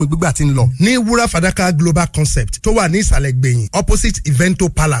gbígbà tí ń lọ ní Wúrà Fàdákà Global Concept tó wà ní ìsàlẹ̀ gbẹ̀yìn opposite Evento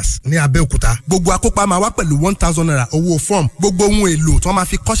Palace ní Abẹ́òkúta. Gbogbo akópa máa wá pẹ̀lú 1,000 naira owó form. Gbogbo ohun èlò tí wọ́n máa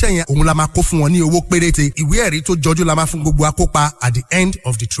fi kọ́ṣẹ́ yẹn òun la máa kó fún wọn ní owó péréte. Ìwé ẹ̀rí tó jọjú la máa fún gbogbo akópa at the end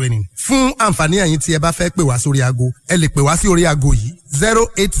of the training. Fún àǹfààní ẹ̀yin tí ẹ bá fẹ́ pè wá sórí aago ẹ lè pè wá sí orí aago yìí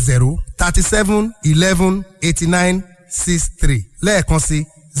 080 37 11 89 63 lẹ́ẹ̀kan sí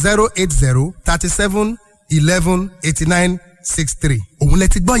 080 37 11 89 63. Òun lẹ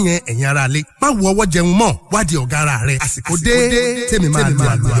ti gbọ́ yẹn ẹ̀yin ará ilé. Má wo ọwọ́ jẹun mọ́, wádìí ọ̀gá ara rẹ̀. Àsìkò dé tèmi máa lu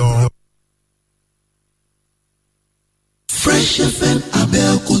àlùyọ. Fresh FM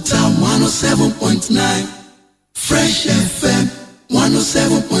Abẹ́òkúta 107.9. Fresh FM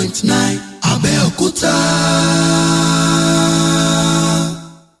 107.9 Abẹ́òkúta.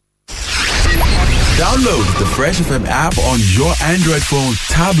 Download the Fresh FM app on your Android phone,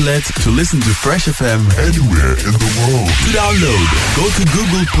 tablet to listen to Fresh FM anywhere in the world. To download, go to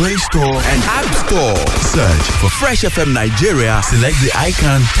Google Play Store and App Store. Search for Fresh FM Nigeria, select the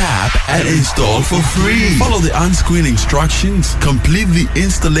icon, tap, and install for free. Follow the on-screen instructions, complete the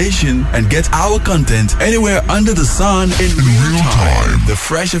installation, and get our content anywhere under the sun in real time. The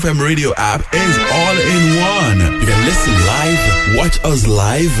Fresh FM radio app is all in one. You can listen live, watch us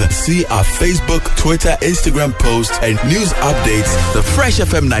live, see our Facebook, Twitter, Instagram posts, and news updates. The Fresh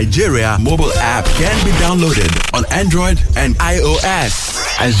FM Nigeria mobile app can be downloaded on Android and iOS.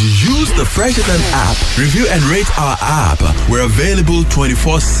 As you use the Fresh FM app, review and rate our app. We're available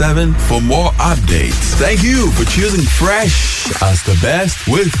 24/7 for more updates. Thank you for choosing Fresh as the best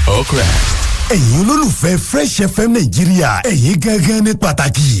with Oakrest. ẹ̀yin olólùfẹ́ Fresh FM Nàìjíríà ẹ̀yin gangan ní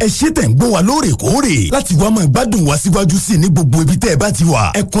pàtàkì ẹ ṣé tẹ̀ ń gbọ́ wa lóòrèkóòrè láti wá máa gbádùn wa síwájú sí ní gbogbo ibi tẹ́ ẹ bá ti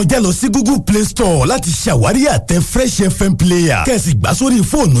wà ẹ kọjá lọ sí Google Play Store láti ṣàwárí àtẹ Fresh FM Player kẹ́sì gbà sórí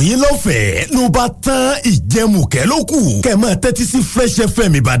fóònù yín lọ́fẹ̀ẹ́ ló bá tán ìjẹmùkẹ́ ló kù kẹ́ máa tẹ́tí sí Fresh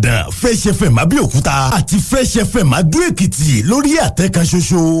FM Ìbàdàn Fresh FM Abẹ́òkúta àti Fresh FM Adó-Èkìtì lórí àtẹ kan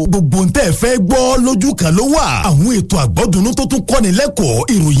ṣoṣo gbogbo ntẹ́ ẹ fẹ́ gbọ́ lójú kan ló wà àwọn ètò àgbọ́dúnú tó tún kọ́ni lẹ́kọ̀ọ́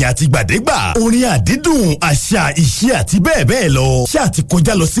ìròyìn àtìgbàdégbà orin àdídùn àṣà ìṣe àti bẹ́ẹ̀ bẹ́ẹ̀ lọ ṣé àti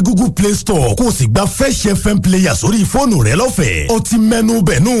kọjá lọ sí Google Play Store kó o sì gba Fresh FM Player sórí fóònù rẹ lọ́fẹ̀ẹ́ ó ti mẹ́nu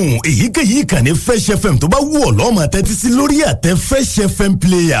bẹ̀nù èyíkéyìí ìkànnì Fresh FM tó bá wù ọ́ lọ́ọ́ máa tẹ́tí sí lórí àtẹ Fresh FM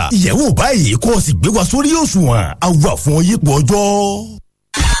Player ìyẹ̀wò báyìí kó o sì gbé wa sórí òṣùwọ̀n àwa fún yípo ọjọ́.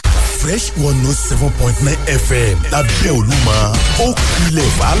 Fresh 107.9 FM lábẹ́ Olúmọ ó kilẹ̀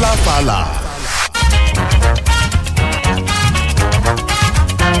fàlàfàlà.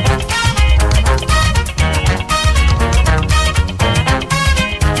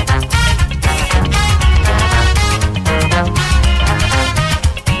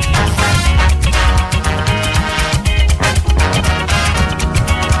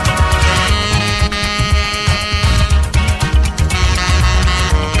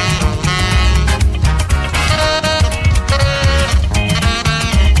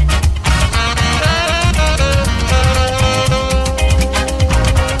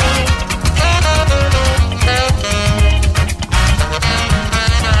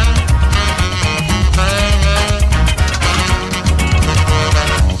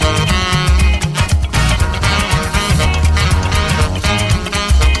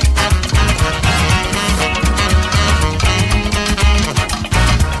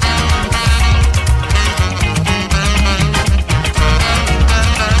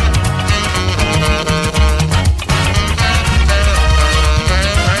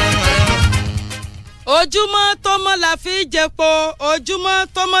 ojúmọ́ tó mọ́ la fi jẹpo ojúmọ́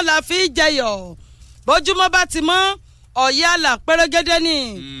tó mọ́ la fi jẹyọ̀ bójúmọ́ bá ti mọ́ ọ̀yẹ́ àlà pẹ́rẹ́gẹ́dẹ́ ni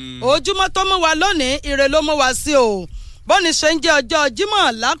ojúmọ́ tó mọ́ wa lónìí ire ló mọ́ wa sí o bọ́ni ṣe ń jẹ́ ọjọ́ Jímọ̀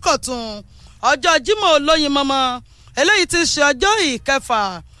lákọ̀tún ọjọ́ Jímọ̀ olóyin mọ́mọ́ eléyìí ti ṣe ọjọ́ ìkẹfà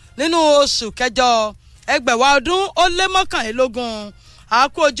nínú oṣù kẹjọ ẹgbẹ̀wá ọdún ó lé mọ́kànlélógún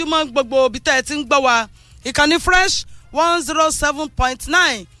àkó ojúmọ́ gbogbo ibi tẹ́ ẹ ti ń gbọ́ wa ìkànnì Fresh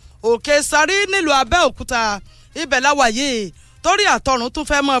 107.9 òkè sáré nílùú Abẹ́òkúta ibẹ̀ láwà yìí torí àtọ̀run tún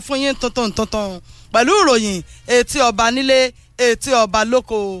fẹ́ mọ́ fún yín tuntun pẹ̀lú ìròyìn etí ọba nílé etí ọba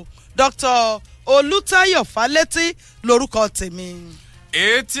lóko Dr. Olútáyọ̀ Fálétí lórúkọ tèmi.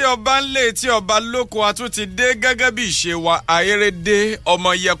 etí ọba ńlẹ̀ etí ọba lóko a tún ti dé gẹ́gẹ́ bí ìṣe wa ayérédé ọmọ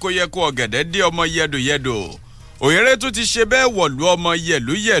yẹkoyẹko ọ̀gẹ̀dẹ̀ dé ọmọ yẹdòyẹdò òyìnbó tún ti ṣe bẹ́ẹ̀ wọ̀lú ọmọ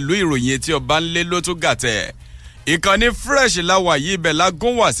yẹ̀lúyẹ̀lú ìròyìn etí ọba ńlẹ̀ ló tún gàtẹ̀ ìkànnì Fresh láwà yìí ibẹ̀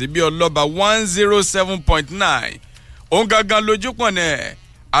lágún wá sí bí ọlọ́ba 107.9 òun gangan lójú pọ̀nẹ̀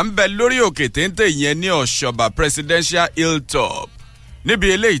à ń bẹ lórí òkè téńté yẹn ní ọ̀ṣọ́bà presidential hilltop níbi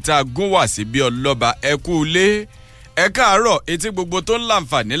eléyìí tá a gún wá sí bí ọlọ́ba ẹ kú ilé ẹ káàárọ̀ etí gbogbo tó ń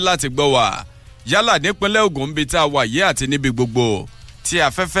láǹfààní láti gbọ́ wá yálà nípínlẹ̀ Ògùn níbi tá a wà yìí àti níbi gbogbo tí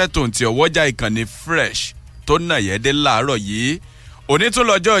afẹ́fẹ́ tòun ti ọwọ́jà ìkànnì fresh tó nà yẹ́dẹ́ láàárọ̀ yìí òní tún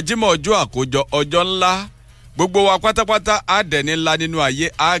lọ́jọ́ Jímọ̀ ọjọ́ àkójọ ọjọ́ ńlá gbogbo wa pátápátá àdẹ̀ni ńlá nínú ayé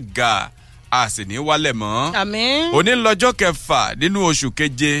àgà a sì ní wálẹ̀ mọ́. àmín. òní lọ́jọ́ kẹfà nínú oṣù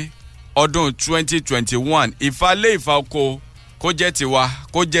keje ọdún 2021 ìfalé ìfà oko kó jẹ́ tiwa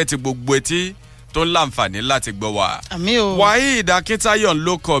kó jẹ́ ti gbogbo etí tó ń láǹfààní láti gbọ́ wa. àmín o. Waheed Akintayo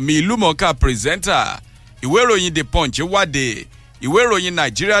ló kọ mi ìlúmọ̀ọ́ká pírẹsẹ́ńtà ìwé ìròyìn The Punch wáde ìwé ìròyìn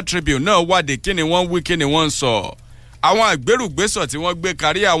Nigeria Tribune náà wáde kí ni wọ́n wí kí ni wọ́n ń sọ. àwọn àgbérùgbésọ̀ tí wọ́n gbé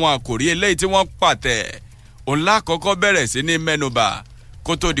kárí àwọn àkòrí eléyìí tí wọ́n pàtẹ́ òun lákọ́kọ́ bẹ̀rẹ̀ sí ní mẹ́nubà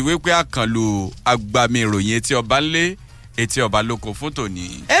kó tó di wípé àkànlò agbami ìròyìn etí ọba ńlé etí ọba lóko fún tòní.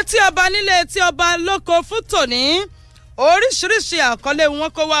 etí ọba nílé etí ọba lóko fún tòní oríṣiríṣi àkọlé wọn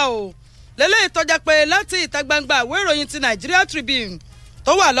kó wá o lélẹ́yìí tọ́já pé láti ìta gbangba ìwé ìròyìn ti Nigeria Tribune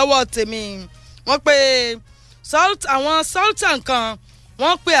tó wà lọ́wọ́ tèmi wọ́n pe àwọn sultan kan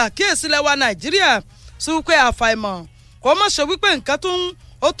wọ́n pe àkíyèsí lẹ́wà Nàìjíríà sí wípé àfàìmọ̀ kò mọ̀ ṣe wípé nǹkan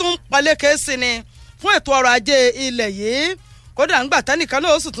ó tún palékè sí ni fún ètò ọrọ̀ ajé ilẹ̀ yìí kódà ńgbà tẹ́nìkan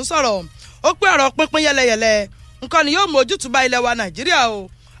náà ó sì tún sọ̀rọ̀ ó pé ọ̀rọ̀ pínpín yẹlẹyẹlẹ nǹkan ni yóò mú ojútùú bá ilẹ̀ wa Nàìjíríà o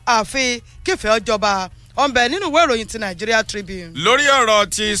àfi kífẹ́ ọjọba ọ̀nbẹ nínú ìwé ìròyìn ti Nigeria Tribune. lórí ọ̀rọ̀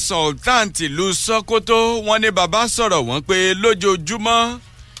ti sultan tìlú Sókótó wọ́n ní bàbá sọ̀rọ̀ wọ́n pé lójoojúmọ́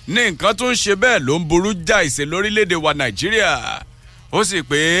ní nǹkan tó ń ṣe bẹ́ẹ̀ ló ń burú jáìsí lórílẹ̀‐èdè wa Nàìjíríà ó sì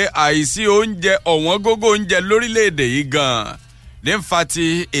pé àìsí oúnjẹ ọ̀wọ́n gógó oúnjẹ lórílẹ̀‐èdè yìí gan-an ní ń fa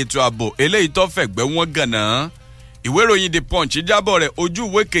ti ètò ààbò eléyìí tó fẹ̀gbẹ́ wọn gànà ìwé ìròyìn The Punch jábọ̀ rẹ̀ ojú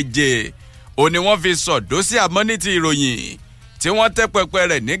ìwé keje ó ní wọ́n fi sọ̀dọ́ sí àmọ́nítì ìròyìn tí wọ́n tẹ́ pẹpẹ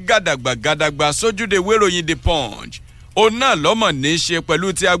rẹ̀ ní gàdàgbà sójúde ìwé ìròyìn The Punch òun náà lọ́mọ̀ ní í ṣe pẹ̀lú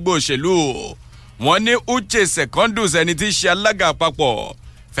ti agbo òṣèlú wọ́n ní Uche Secondus ẹni tí í ṣe alága àpapọ̀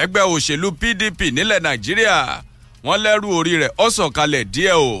fẹ́gbẹ́ òṣèlú PDP nílẹ̀ Nàìjíríà wọ́n lẹ́rù orí rẹ̀ ó sọ̀kalẹ̀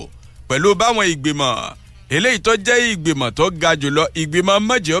díẹ̀ o pẹ̀lú báwọn ìgbìmọ̀ eléyìí tó jẹ́ ìgbìmọ̀ tó ga jùlọ ìgbìmọ̀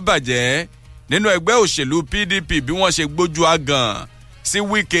mẹ́jọ bàjẹ́ nínú ẹgbẹ́ òṣèlú PDP bí wọ́n ṣe gbójú àgàn sí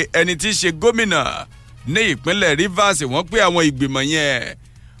Wike ẹni tí í ṣe gómìnà ní ìpínlẹ̀ Rivers wọ́n pé àwọn ìgbìmọ̀ yẹn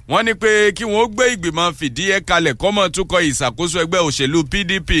wọ́n ní pé kí wọ́n gbé ìgbìmọ̀ fìdíhẹ́ kalẹ̀ kọ́mọ̀ túkọ̀ ìṣàkóso ẹgbẹ́ òṣèlú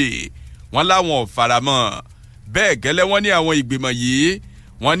PDP wọ́n láwọn ò faramọ́ bẹ́ẹ̀ gẹ́lẹ́ wọ́n ní àwọn ìgbìmọ̀ yìí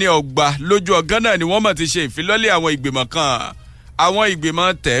wọ́n ní ọgbà lójú ọgán náà ni wọ́n mọ̀ ti ṣe ìfilọ́lẹ̀ àwọn ìgbìmọ̀ kan àwọn ìgbìmọ̀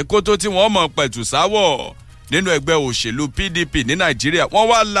tẹ̀ kótó tí wọ́n mọ̀ pẹ̀tù sáwọ̀ nínú ẹgbẹ́ òṣèlú PDP ní Nàìjíríà wọ́n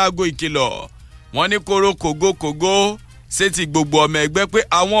wá láago ìkìlọ̀ wọ́n ní kóró kògókògó sétí gbogbo ọmọ ẹgbẹ́ pé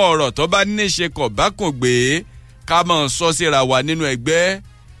àwọn ọ̀rọ̀ tó bá ní ṣe kọ̀ bá kùn gbé ká mọ̀ sọ síra wa nínú ẹgbẹ́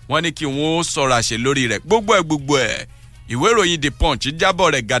wọ́n ní kí wọ́n sọ̀rọ̀ àṣẹ lórí rẹ̀ gbogbo ẹ̀ ìwé ìròyìn The Punch jábọ̀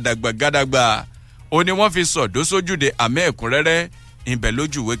rẹ̀ gàdàgbà ó ní wọ́n fi sọ̀dọ́ sójúde àmẹ́ ẹ̀kúnrẹ́rẹ́ ìbẹ̀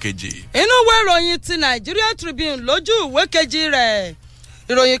lójú ìwé kejì. inú ìwé ìròyìn ti Nigeria Tribune lójú ìwé kejì rẹ̀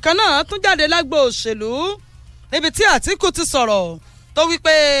ìròyìn kan náà tún jáde lágbo òṣèlú níbi tí Àtíkù ti sọ̀rọ̀ tó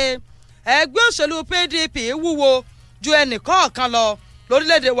wípé ẹgbẹ́ òṣèlú PDP wúwo ju ẹnìkọ̀ọ̀kan lọ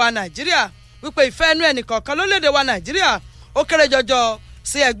lórílẹ̀‐èdè wa Nàìjíríà wípé ìfẹ́ inú ẹnìkọ̀ọ̀kan lórílẹ̀‐èdè wa Nàìjíríà ó kéré jọjọ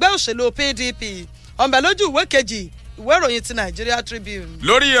sí ẹgbẹ́ òṣèlú PDP ọ̀nbẹ lójú ìwé kejì ìwé ìròyìn ti Nigeria Tribune.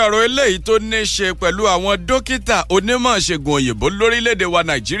 lórí ọ̀rọ̀ eléyìí tó ní í ṣe pẹ̀lú àwọn dókítà onímọ̀ ṣègùn òyìnbó lórílẹ̀‐èdè wa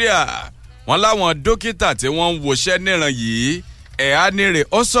Nàìjíríà wọ́n láwọn dókítà tí wọ́n ń wòṣẹ́ níran yìí ẹ̀há nírè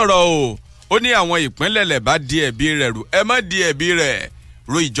ó sọ̀rọ̀ ó ní àwọn ìpínlẹ̀ lẹ̀ bá di ẹ̀bi rẹ̀ rù ẹ má di ẹ̀bi rẹ̀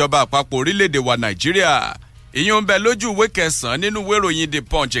ro ìjọba àpapọ̀ orílẹ̀‐èdè wa Nàìjíríà ìyún ń bẹ lójú ìwé kẹsàn-án nínú ìwé ìròyìn The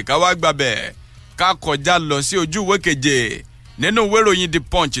Punch káwá gbàbẹ̀ ká kọjá lọ sí ojú ìwé keje nínú ìwé ìròyìn The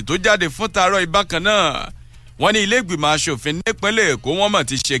Punch tó jáde fún tàárọ̀ ìbákan náà wọ́n ní ilé ìgbìmọ̀ asòfin nípínlẹ̀ Èkó wọ́n mọ̀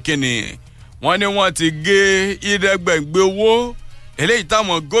ti ṣe kínni wọ́n ní wọ́n ti gé ìrẹ́gbẹ̀gbẹ̀ owó eléyìí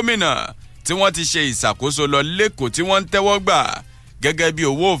táwọn gómìnà tí wọ́n ti ṣe ìṣàkóso lọ lẹ́kọ̀ọ́ tí wọ́n ń tẹ́wọ́ gbà gẹ́gẹ́ bí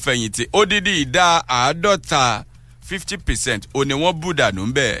owó òfẹ̀yìntì ó dídí ìdá 50% ó ní wọ́n bù dànù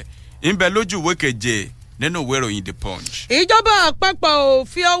ńbẹ lójú ìwé keje nínú ìwé ìròyìn The Punch. ìjọba àpapọ̀ ò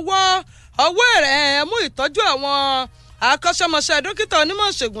fi ọwọ́ rẹ̀ mú ìtọ́jú àwọn akọ́ṣẹ́mọṣẹ́ dókítà onímọ̀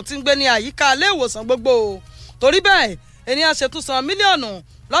ìṣègùn tí ń gbé ní àyíká ilé ìwòsàn gbogbo torí bẹ́ẹ̀ ènìyàn ṣètúnṣan mílíọ̀nù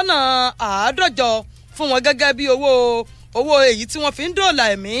lọ́nà 150 fún wọn gẹ́gẹ́ bí owó èyí tí wọ́n fi ń dóòlà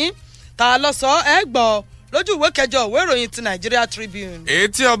ẹ̀mí ta lọ sọ ẹ gbọ́ lójú ìwé kẹjọ ìwé ìròyìn ti Nigeria Tribune.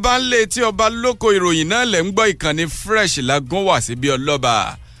 etí ọba ń lé etí ọba lóko ìròyìn náà lẹ̀ ń gbọ́ ìkànnì fresh lágún wá síbi ọlọ́ba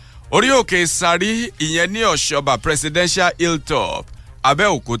orí òkè sáré ìyẹn ní ọ̀ṣọ́ba presidential hilltop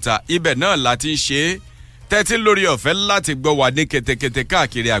Abẹ́òkúta ibẹ̀ náà láti ń ṣe tẹ́tí lórí ọ̀fẹ́ láti gbọ́ wà ní kẹ̀tẹ̀kẹ̀tẹ̀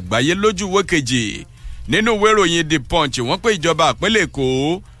káàkiri àgbáyé lójú ìwé kejì nínú ìwé ìròyìn The Punch wọ́n pé ìjọba ìpínlẹ̀ Èkó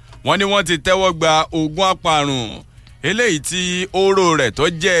wọ́n ní wọ́n ti tẹ́wọ́ gba oògùn apàrùn eléyìí tí oró rẹ̀ tó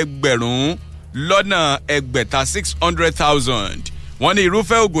jẹ́ 600,000 wọ́n ní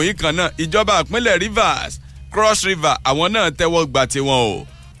irúfẹ́ oògùn yìí kan náà ìjọba ìpínlẹ̀ Rivers Cross River àwọn náà tẹ́wọ́ gbà tiwọn o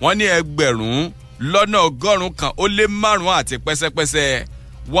wọ́n ní 1,100 kan ó lé 5 àti pẹ́sẹ́pẹ́sẹ́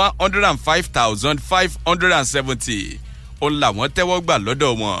 105,570 òun làwọn tẹ́wọ́ gbà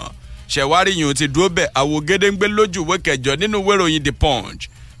lọ́dọ̀ wọn ṣẹ̀wárí yìí ti dúró bẹ́ẹ̀ àwo gédéǹgbé lójú ìwé kẹjọ nínú ìwé ìròyìn The Punch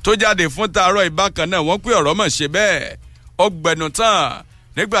tó jáde fún tààrọ̀ ìbákan náà wọ́n pé ọ̀rọ̀ mọ̀ ṣe bẹ́ẹ̀ ọgbẹ̀nù tán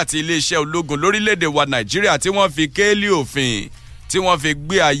nígbàtí iléeṣẹ́ ológun lórílẹ̀‐èdè wa Nàìjíríà tí wọ́n fi kéèlì òfin tí wọ́n fi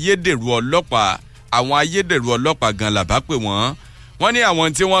gbé ayédèrú ọlọ́pàá àwọn ayédèrú ọlọ́pàá gan làbá pè wọ́n ní àwọn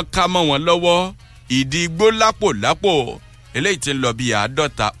tí wọ́n ká mọ́ wọn lọ́wọ́ ìdí igbó lápò eléyìí tí ń lọ bí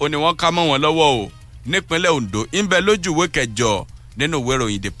 50 ó ní wọ́n ká mọ́ wọn lọ́wọ́ o nípínlẹ̀ Ondo ń bẹ lójú ìwé kẹjọ nínú ìwé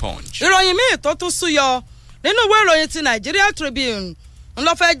ìròyìn The Punch. ìròyìn míì tó tún súyọ nínú ìwé ìròyìn ti Nigeria Tribune ń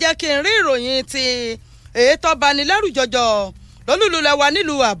lọ fẹ́ jẹ́ kí n rí ìròyìn ti èyí tó bani lẹ́rù jọjọ lólùlulẹ̀ wa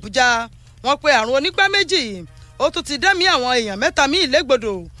nílùú Àbújá wọ́n pe àrùn onígbá méjì ó tún ti dẹ́mi àwọn èèyàn 3 míì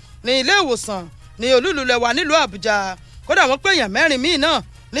légbodò ní ilé ìwòsàn ní olúlulẹ̀ wa nílùú Àbújá kódà wọ́n pe èèyàn 4 míì náà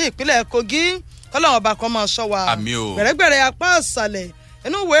ní ìpínlẹ̀ Kogi kọ́lọ́wọ́n ọba kan máa ṣọ́ wa gbẹ̀rẹ́gbẹ̀rẹ̀ apá àṣàlẹ̀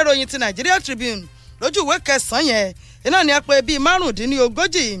inú ìwé ìròyìn ti Nigeria Tribune lójú ìwé 9 yẹn iná ni a pé bíi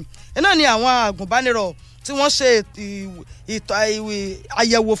 45 iná ni àwọn àgùnbánirọ̀ tí wọ́n ṣe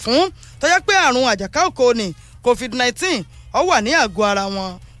àyẹ̀wò fún tó jẹ́ pé àrùn àjàkálòkò ní COVID-19 ó wà ní àgọ́ ara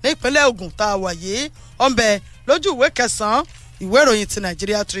wọn nípínlẹ̀ Ògùn tá a wà yìí ọ̀nbẹ lójú ìwé 9 ìwé ìròyìn ti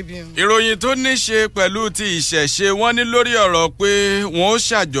Nigeria Tribune. ìròyìn tó ní ṣe pẹ̀lú ti ìṣẹ̀ṣe wọ́n ní lórí ọ̀rọ̀ pé wọ́n ó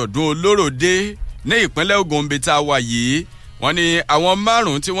ṣàjọ̀dún olóròdé ní ìpínlẹ̀ Ògùn bí tá a wà yìí wọ́n ní àwọn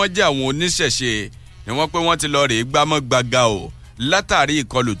 5 tí wọ́n jẹ́ àwọn oníṣẹ̀ṣe ni wọ́n pé wọ́n ti lọ rèé gbámọ́ gbaga o látàrí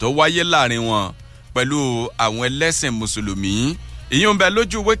ìkọlù tó wáyé láàrin wọn pẹ̀lú àwọn ẹlẹ́sìn mùsùlùmí ìyún bẹ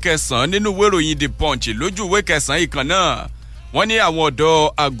lójú ìwé 9 nínú ìwé ìròyìn The Punch lójú ìwé 9 ìkan náà wọ́n ní àwọn ọ̀dọ́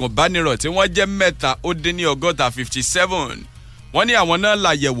agùnbánirọ̀ tí wọ́n jẹ́ 357 wọ́n ní àwọn náà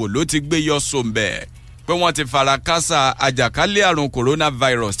láyẹ̀wò ló ti gbé yọ sóńbẹ̀ pé wọ́n ti fara kásá àjàkálẹ̀ àrùn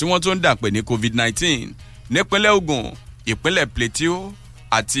coronavirus tí wọ́n tún dà pé ní COVID-19 nípínlẹ̀ Ògùn ìpínlẹ̀ Plateau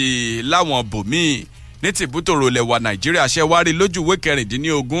àti láwọn bòmíì ní tìbútòrò lẹ̀wà Nàìjíríà ṣẹ́wárí lójú ìwé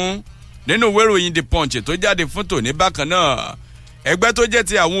 16 nínú ìwé ìròyìn The Punch tó jáde fún tòní bákan náà ẹgbẹ́ tó jẹ́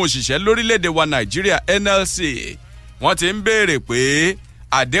ti àwọn òṣìṣẹ́ lórílẹ̀‐èdè wa Nàìjíríà NLC wọ́n ti ń béèrè pé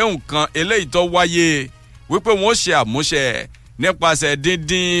àdéhùn kan eléyìí tó wáyé wípé wọ́n ṣe àmúṣẹ nípasẹ̀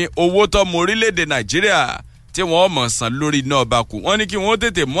díndín owó tọ́mọ orílẹ̀‐èdè Nàìjíríà tí wọ́n mọ̀ san lórí iná ọba kù wọ́n ní kí wọ́n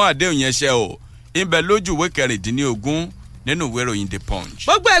tètè mú àdéhùn yẹn ṣẹ o ìbẹ̀ lójú ìwé 16 nínú ìwé ìròyìn The Punch.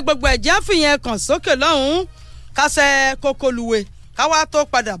 gbogbo ẹ̀jẹ̀ àfihàn kàn sókè lọ́hùn-ún kásẹ̀ kókólùwé káwá tó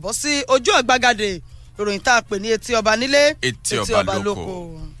padà bọ́ sí ojú ọ̀gbagadè ìròyìn tá a pè ní etí ọba nílé etí ọba lóko.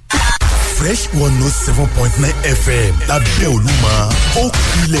 Fresh 107.9 FM lábẹ́ Olúmọ ó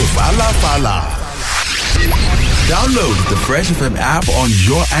kilẹ̀ fàlàfàlà. Download the Fresh FM app on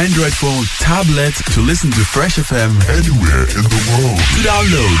your Android phone, tablet to listen to Fresh FM anywhere in the world. To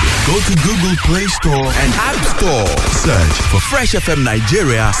download, go to Google Play Store and App Store. Search for Fresh FM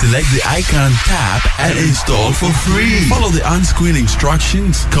Nigeria, select the icon, tap, and install for free. Follow the on-screen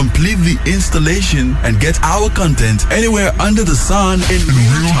instructions, complete the installation, and get our content anywhere under the sun in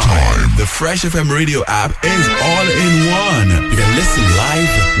real time. The Fresh FM radio app is all in one. You can listen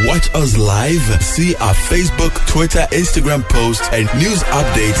live, watch us live, see our Facebook, Twitter, Instagram posts, and news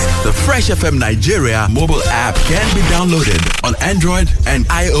updates. The Fresh FM Nigeria mobile app can be downloaded on Android and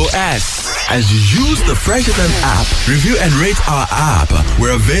iOS. As you use the Fresh FM app, review and rate our app.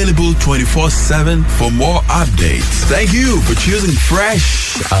 We're available 24/7 for more updates. Thank you for choosing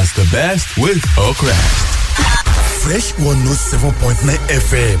Fresh as the best with Oakrest. Fresh 107.9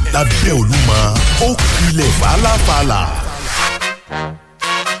 FM lábẹ́ Olúmọ ó kilẹ̀ fàlàfàlà.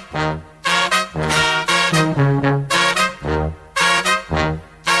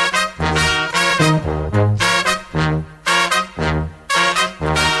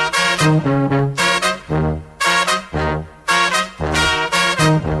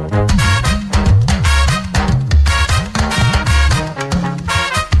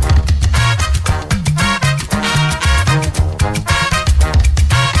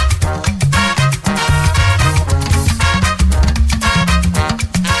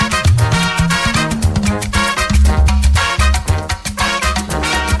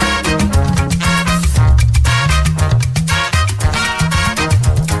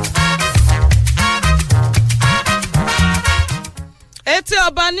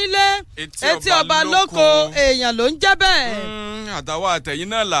 etí ọba lóko èèyàn ló ń jẹ́ bẹ́ẹ̀. àtàwọn àtẹ̀yìn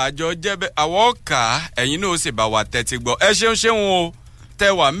náà làjọ jẹ́ bẹ́ẹ̀ àwọn ọ̀kà ẹ̀yìn náà ó sì bá wa tẹ́tí gbọ́ ẹ ṣeun o tẹ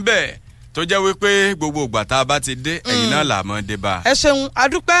wà ń bẹ̀ tó jẹ́ wípé gbogbo ìgbà tá a bá ti dé ẹ̀yin náà là mọ́ dé bá. ẹ ṣeun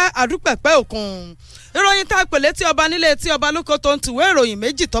adúpẹ́ pẹ́ òkun ìròyìn tá a pè létí ọba nílé tí ọba lóko tó ń tìwé ìròyìn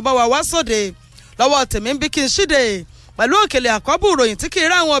méjì tó bá wa wá sóde lọ́wọ́ tèmi ń bí kí n ṣíde pẹ̀lú òkèlè àkọ́bù ìròyìn tí kì í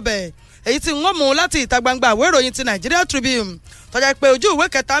ráwọn ọbẹ̀ èyí tí wọ́n mú láti ìta gbangba ìwé ìròyìn ti Nigeria Tribune tọ́jà pé ojú ìwé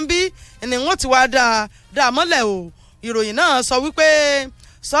kẹta ń bí ni wọ́n ti wá dáa mọ́lẹ̀ o ìròyìn náà sọ wípé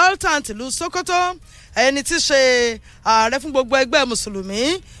Sultan tìlú Sokoto ẹni tí ṣe ààrẹ fún gbogbo ẹgbẹ́ mùsùlùmí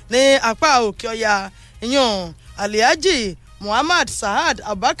ní apá òkè ọya ìyún Alhaji Muhammad Saad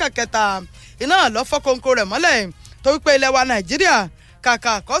Abubakar kẹta iná lọ fọ́kóńkó rẹ̀ mọ́lẹ̀ tó wípé ilẹ̀ wa Nàìjíríà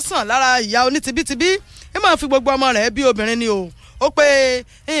kàkà kọ́sàn lára ìyá onítibítibí ẹ máa fi gbogbo ọmọ rẹ̀ bí obìnrin ni o ó pé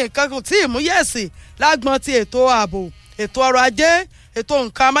nǹkan kò tí ì mú yẹ̀sì lágbọ́n ti ètò ààbò ètò ọrọ̀ ajé ètò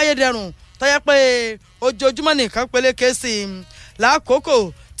nǹkan amáyédẹrùn tó yẹ pé ojoojúmọ́ nìkan peléke sí i lákòókò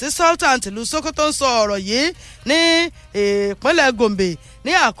tí Sultan tìlú Sokoto ń sọ ọ̀rọ̀ yìí ní ìpínlẹ̀ Gombe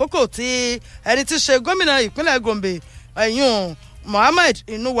ní àkókò tí ẹni tí ṣe gómìnà ìpínlẹ̀ Gombe ẹ̀yún Mohammed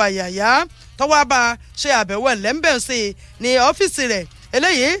Inuwa Yahaya tọ́wọ́ bá ṣe àbẹ̀wò ẹ̀lẹ́mbẹ̀nsì ní ọ́fíìsì rẹ̀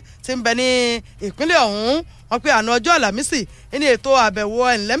eléyìí ti ń bẹ ní ìpínlẹ̀ ọ̀hún wọ́n pé àná ọjọ́ àlàmísì ní ètò àbẹ̀wò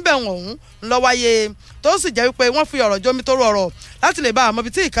ẹ̀lẹ́mbẹ̀ ọ̀hún ńlọ wáyé tó sì jẹ́ wípé wọ́n fi ọ̀rọ̀ jómi tó rọrọ̀ láti lè bá àmọ́ ibi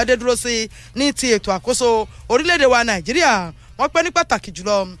tí ìkádé dúró sí ní ti ètò àkóso orílẹ̀-èdè wa Nàìjíríà wọ́n pẹ́ ní pàtàkì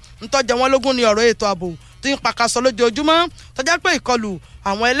jùlọ ńtọ́jà wọn lógún ní ọ̀rọ̀ ètò ààbò tó ń pakasọ lójoojúmọ́ tọ́já pé ìkọlù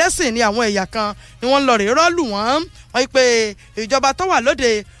àwọn ẹlẹ́sìn ní àwọn ẹ̀yà kan ni wọ́n ń lọ rèé rọ́ọ̀lù wọ́n wọ́n pé ìjọba tó wà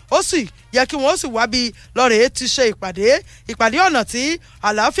lóde ó sì yẹ kí wọ́n sì wá bí lọ́rẹ̀ẹ́ ti ṣe ìpàdé ọ̀nà tí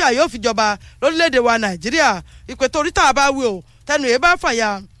àlàáfíà yóò fi jọba lórílẹ̀‐èdè wa Nàìjíríà ìpè torí tá a bá wí o tẹnu ẹ̀ bá fàyà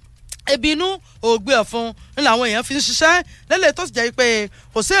ebi inú ògbé ọ̀fun ní làwọn èèyàn fi ń ṣiṣẹ́ lélẹ̀ tó sì jẹ́ pé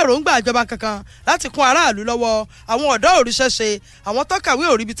kò sí èròǹgbà ìjọba kankan láti kún aráàlú lọ́wọ́ àwọn ọ̀dọ́ òrìṣẹ́ ṣe àwọn tọ́kàwé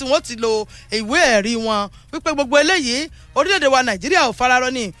òríbi tí wọ́n ti lo ìwé ẹ̀rí wọn wípé gbogbo eléyìí orílẹ̀-èdè wa Nàìjíríà ò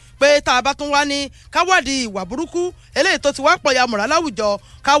fararọ́ ni pé tá a bá tún wá ní káwádìí ìwà burúkú eléyìí tó ti wá pọ̀ ya mọ̀rá láwùjọ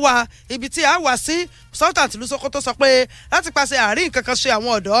káwa ibi tí a wà sí Sultan tìlú Sokoto sọ pé láti pàṣẹ àárín kankan ṣe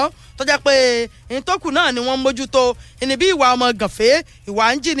àwọn ọ̀dọ́ tó jẹ́ pé ìtọ́kù náà ni wọ́n mójútó ìníbí ìwà ọmọ gànfẹ́ ìwà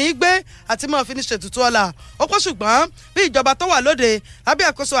ń jí ní gbé àti mọ́ fi ní ṣètùtù ọ̀la ó kó ṣùgbọ́n bí ìjọba tó wà lóde lábẹ́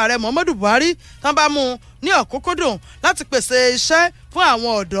àkóso ààrẹ Muhammadu Buhari tán bá mú ní ọ̀kúnkúndùn láti pèsè iṣẹ́ fún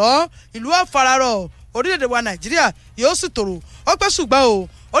àwọn ọ̀dọ́ ìlú ọ̀fararọ̀ orílẹ̀-èdè wa Nàìjíríà yóò sì tòrò ó pẹ́ ṣùgbọ́n o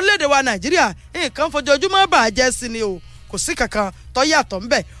orílẹ̀-èdè wa Nàìjíríà nǹkan fojoojúmọ́ bàjẹ́ sí ni o kò sí kankan tó yàtọ̀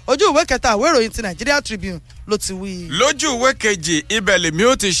ńbẹ̀ ojú ìwé kẹta ìwé ìròyìn ti Nigeria Tribune ló ti wí. lójú ìwé kejì ibẹ̀ lèmi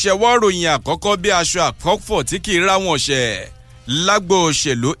ó ti ṣẹwọ́ ròyìn àkọ́kọ́ bí aṣọ àkọ́fọ̀ tí kì í ráwọn ṣẹ̀ lágbo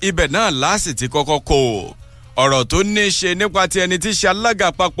òṣèlú ibẹ̀ náà láàsì ti kọ́kọ́ kó ọ̀rọ̀ tó ní í ṣe nípa ti ẹni tí ṣe alága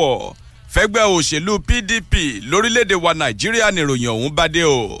àpapọ̀ fẹ́gbẹ́ òṣèlú PDP lórílẹ̀‐èdè wa Nàìjíríà nìròyìn ọ̀hún bá dé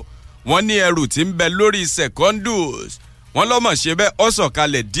o wọ́n ní ẹrù tí ń bẹ lórí Secondus wọ́n lọ́mọ̀ ṣe bẹ́ẹ̀ ó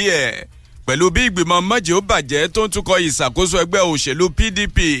sọ̀kalẹ̀ díẹ̀ pẹ̀lú bí ìgbìmọ̀ mọ́jẹ́ ó bàjẹ́ tó ń túkọ̀ ìṣàkóso ẹgbẹ́ òṣèlú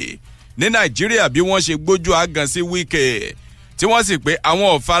PDP ní Nàìjíríà bí wọ́n ṣe gbójú àgàn sí Wike tí wọ́n sì pé àwọn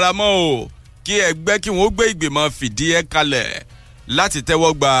ò faramọ́ o kí ẹgbẹ́ kí wọ́n gbé ìgbìmọ̀ fìdíhẹ́ kalẹ̀ láti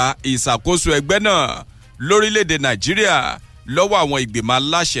tẹ́wọ́ gba ìṣàkóso ẹgbẹ́ náà lórílẹ̀‐èdè Nàìjíríà lọ́wọ́ àwọn ìgbìmọ̀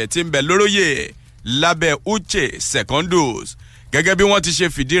aláṣẹ tí ń bẹ lóróyè lábẹ́ Uche Secondus gẹ́gẹ́ bí wọ́n ti ṣe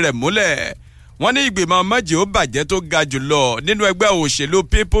fìdí rẹ̀ múlẹ̀ wọ́n ní ìgbìmọ̀ mọ́jẹ́ ó bàjẹ́ tó ga jùlọ nínú ẹgbẹ́ òṣèlú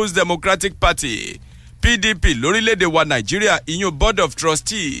People's Democratic Party PDP lórílẹ̀‐èdè wa Nàìjíríà ìyún Board of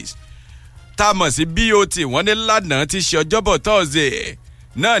Trustees tá a mọ̀ sí BOT wọ́n ní lánàá ti ṣe ọjọ́bọ̀ Thursday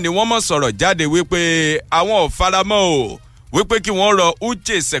náà ni wọ́n mọ̀ sọ̀rọ̀ jáde wípé àwọn ò faramọ́ o wípé kí wọ́n rọ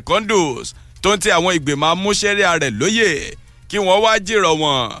Uche Secondus tó ń ti àwọn ìgbìmọ̀ amúṣẹ́rẹ́ rẹ̀ lóyè kí wọ́n wá jìrọ̀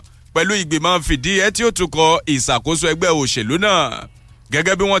wọn pẹ̀lú ìgbìmọ̀ fìdíhẹ́ tí ó tukọ̀ ìṣàkóso ẹgbẹ́ òṣèlú náà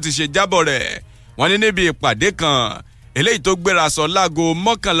gẹ́gẹ́ bí wọ́n ti ṣe jábọ̀ rẹ̀ wọ́n ní níbi ìpàdé kan eléyìí tó gbéra sọ láago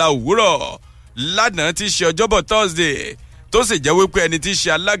 11 òwúrọ̀ lánàá ti ṣe ọjọ́bọ̀ Thursday tó sì jẹ́ wípé ẹni tí ṣe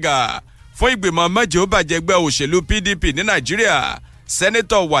alága fún ìgbìmọ̀ mẹ́jọ bàjẹ́ ẹgbẹ́ òṣèlú PDP ní Nàìjíríà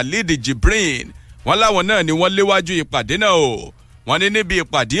Sẹ́nẹ́tọ̀ Walid Jibrin wọ́n láwọn náà ni wọ́n léwájú ìpàdé náà o wọ́n ní níbi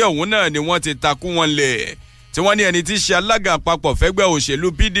ìpàdé ọ̀hún náà ni wọ́n ti takú wọn lẹ̀ tí wọ́n ní ẹni tí ṣe alága àpapọ̀ fẹ́gbẹ́ òṣèlú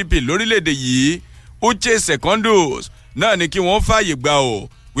PDP lórílẹ̀‐èdè yìí Uche Secondus náà ni kí wọ́n fààyè gbà o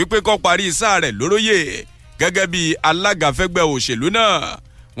wípé kó parí sáà rẹ̀ lóróyè gẹ́gẹ́ bí alága fẹ́gbẹ́ òṣèlú náà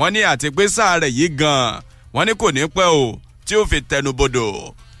wọ́n ní àti pé sáà rẹ̀ yìí gan wọ́n ní kò ní pẹ́ o tí ó fi tẹnubodò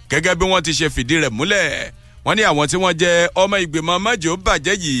gẹ́gẹ́ bí wọ́n ti ṣe fìdí rẹ̀ múlẹ̀ wọ́n ní àwọn tí wọ́n jẹ́ ọmọ ìgbìmọ̀ mẹ́jọ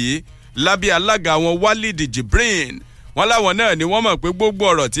bàjẹ́ yìí lábẹ́ alága wọn Walid Jibrin wọ́n láwọn náà ni wọ́n mọ̀ pé gbogbo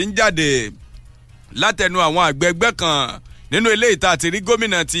ọ̀rọ̀ tí ń jáde látẹnu àwọn àgbẹ̀gbẹ́ kan nínú ilé ìta àti rí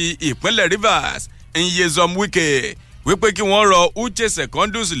gómìnà ti ìpínlẹ̀ Rivers Nyesom Wike wípé kí wọ́n rọ Uche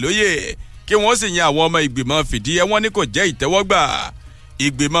Secondus lóyè kí wọ́n sì yan àwọn ọmọ ìgbìmọ̀ fìdíhẹ́ wọn ní kò jẹ́ ìtẹ́wọ́gbà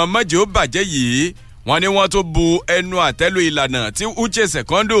ìgbìmọ̀ mọ́jẹ́ ó bàjẹ́ yìí wọ́n ní wọ́n tó bu ẹnu àtẹ́lu ìlànà tí Uche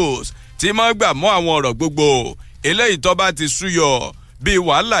Secondus ti máa gbà mọ́ àwọn ọ̀rọ̀ gbogbo eléyìí tó bá ti súyọ bíi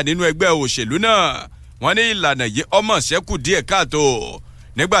wàhálà nínú ẹgbẹ́ òṣèlú náà. wọ́n ní ìlànà yìí ọmọ ṣẹ́kù díẹ̀ káàtó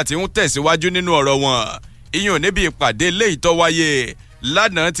nígbà tí ń tẹ̀síwájú nínú ọ̀rọ̀ wọn iyùn níbi ìpàdé eléyìí tó wáyé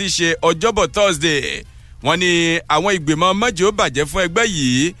lánàá ti ṣe ọjọ́bọ̀ Thursday. wọ́n ní àwọn ìgbìmọ̀ mọ́jẹ́ ó bàjẹ́ fún ẹgbẹ́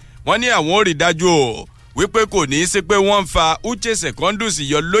yìí wọ́n ní àwọn ò rí dájú o wípé kò ní í sí pé wọ́n ń fa Uche Secondus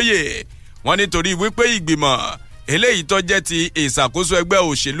yọ lóyè. wọ́n nítorí wípé ìgbìmọ̀ eléyìí tó jẹ́ ti ìṣàkóso ẹgbẹ́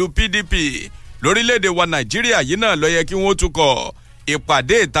òṣèlú PDP lórílẹ̀‐èdè wa Nàìjíríà yìí náà ló yẹ kí wọ́n túkọ̀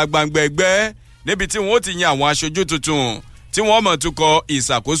ìpàdé ìta gbangba ẹgbẹ́ níbi tí wọ́n ti yan àwọn aṣojú tuntun tí wọ́n mọ̀ túkọ̀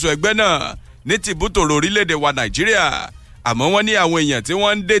ìṣàkóso ẹgbẹ́ náà ní tìbútòrò orílẹ̀‐èdè wa Nàìjíríà. àmọ́ wọ́n ní àwọn èèyàn tí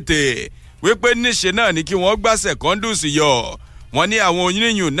wọ́n ń dètè wípé níṣe náà ni kí wọ́n gbá Secondus yọ. wọ́n ní àwọn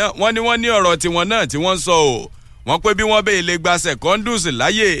oníyùn náà wọ́n ní ọ̀rọ̀ tiwọn náà tí wọ́n sọ o. wọ́n pé bí wọ́n bẹ́ẹ̀ lè gba Secondus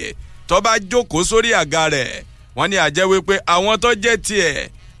láyè tó bá jókòó sórí àga rẹ̀ wọ́n ní àjẹ́ wípé àwọn tó jẹ́ tiẹ̀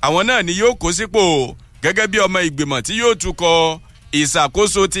àwọn náà ni yóò kó sípò gẹ́gẹ́ bí ọmọ ìgbìmọ̀ tí yóò tukọ̀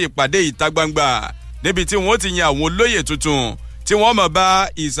ìṣàkóso ti ìpàdé ìta gbangba níbi tí wọ́n ti yan àwọn olóyè tuntun tí wọ́n mọ̀ bá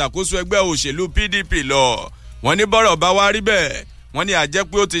ìṣàkóso ẹgbẹ́ òṣèlú PDP lọ. wọ́n ní bọ́rọ̀ bá wá rí bẹ́ẹ̀ wọ́n ní àjẹ́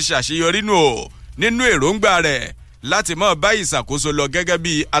pé ó ti ṣàṣeyọrí nínú èròǹgbà rẹ̀ láti mọ̀ bá ìṣàkóso lọ gẹ́gẹ́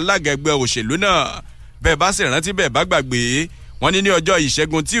bí alága ẹgbẹ́ òṣèlú náà. bẹ́ẹ̀ bá sì rántí bẹ́ẹ̀ bá gbàgbé wọ́n ní ọjọ́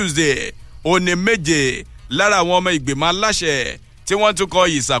ìṣẹ́gun Tuesday ó ní 7 lára àwọn ọmọ ìgbìmọ̀ aláṣẹ tí wọ́n tún kọ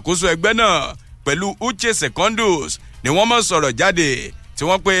ìṣàkóso ẹgbẹ́ náà pẹ̀lú Uche Secondus ni wọ́n mọ̀ sọ̀rọ̀ jáde tí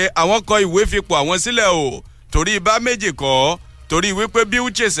wọ́n pé àwọn kọ ìwé fipò àwọn sílẹ̀ o torí bá méjì kọ́ torí wípé bí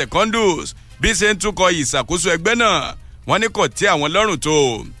Uche Secondus bí ṣe ń túkọ̀ ìṣàkóso ẹgbẹ́ náà wọ́n ní kò tí àwọn lọ́rùn tó.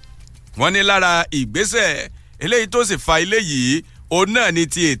 wọ́n ní lára ìgbésẹ̀ eléyìí tó sì fa ilé yìí òun náà ní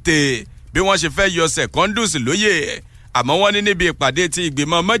ti ète bí wọ́n ṣe fẹ́ yọ Secondus lóyè. àmọ́ wọ́n ní níbi ìpàdé ti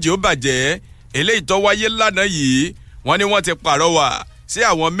ìgbìmọ̀ mọ́jẹ́ ó bàjẹ́ eléyìí tó wáyé lánàá yìí wọ́n ní wọ́n ti pàrọwà sí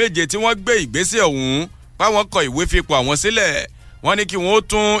àwọn 7 tí wọ́n gbé ìgbésẹ̀ ọ̀hún páwọn kọ ìwé fipò àwọn sílẹ̀. wọ́n ní kí wọ́n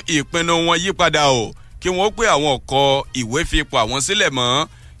tún ìpinnu wọn yí padà o kí wọ́n pé àwọn kọ ìwé fipò àwọn sílẹ̀ mọ́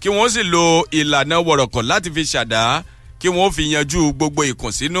kí wọ́n sì lo ìlànà wọ̀rọ̀kọ̀ láti fi ṣàdá kí wọ́n fi yanjú gbogbo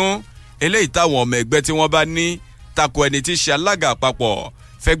ìkùnsínú eléyìí táwọn ọmọ ẹgbẹ́ tí wọ́n bá ní tako ẹni tí ṣe alága àpapọ̀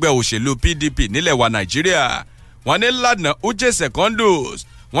fẹ́gbẹ́ òṣèlú PDP nílẹ̀ wa Nàìjíríà. wọ́n ní lánàá Uche Secondus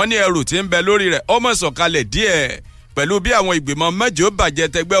wọ́n ní ẹrù tí ń bẹ lórí rẹ̀ ọmọ sọ̀kalẹ̀ díẹ̀ pẹ̀lú bí àwọn ìgbìmọ̀ mẹ́jọ bàjẹ́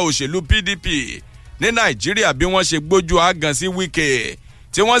tẹgbẹ́ òṣèlú PDP ní Nàìjíríà bí wọ́n ṣe gbójú àgàn sí Wike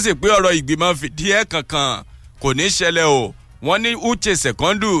tí wọ́n sì pé ọ̀rọ̀ ìgbìmọ̀ fìdíhẹ́ kankan kò ní ṣẹlẹ̀ o. wọ́n ní Uche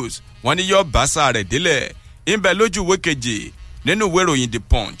Secondus wọ́n ní yọ bàṣà rẹ̀ délẹ̀ ń bẹ lójú ìwé kejì nínú ìwé ìròyìn The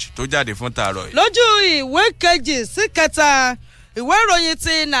Punch tó jáde fún tààrọ̀ yìí. lójú ìwé kejì sí kẹta ìwé ìròyìn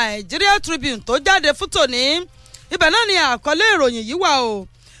ti Nigeria Tribune tó jáde fún tòní ibẹ̀ náà ni àkọlé ìròyìn yìí wà o.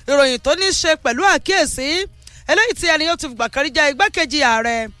 ìròyìn tó ní ṣe pẹ̀lú àkíyèsí eléyìí tí ẹni yóò ti fìgbà kan rí jẹ́ igbákejì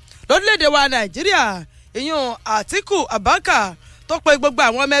ààrẹ lórílẹ̀‐èdè wa Nàìjíríà ìyún Àtíkù Abubakar tó pe gbogbo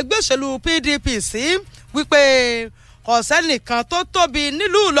àwọn ọmọ ẹgbẹ́ òṣèlú PDP sí wípé ọ̀sẹ́nìkan tó tóbi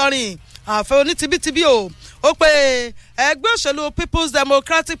nílùú Ìlọrin àfẹ́ onítibítibí o. ó pe ẹgbẹ́ òṣèlú People's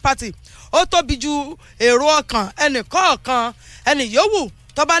Democratic Party ó tóbi ju èrò ọkàn ẹnìkọ̀ọ̀kan ẹnì yòówù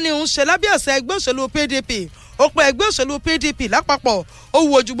tó bá ní ń ṣe lábẹ́ àṣẹ ẹgbẹ́ òṣèlú PDP. ó pe ẹgbẹ́ òṣèlú PDP lápapọ̀ ó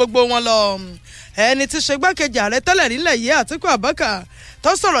wu ojú gbogbo wọn lọ. ẹni tí ṣe igbákejì ààrẹ tẹ́lẹ̀ nílẹ̀ yìí Àtíkù Abubakar tó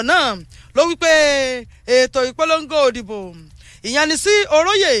sọ̀rọ̀ náà ló wí pé ètò ìpolongo òdìbò ìyanisí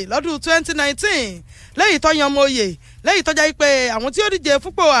oróyè lọ́dún 2019 lẹ́yìn tó yan ọmọ oyè lẹ́yìn tó jẹ́ pé àwọn tí ó díje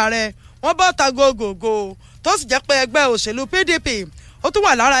fúnpò ààrẹ wọ́n bọ́ ta gògògò tó sì jẹ́ pé ẹgbẹ́ òṣèlú PDP ó tún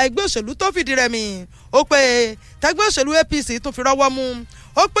wà lára ẹgbẹ́ òṣèlú tó fìdí rẹmi. ó pé tẹgbẹ́ òṣèlú APC tún fi rọ́wọ́ mú.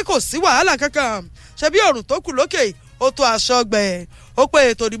 ó pé kò sí wàhálà kankan ṣe bí ọ̀rùn tó kù lókè ó tó aṣọ ọgbẹ́. ó pé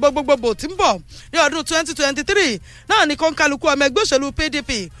ètò ìdìbò gbogbogbò tí ń bọ̀ ní ọdún 2023 náà ní kọ́ńkálukú ọmọ ẹgbẹ́ òṣèlú PDP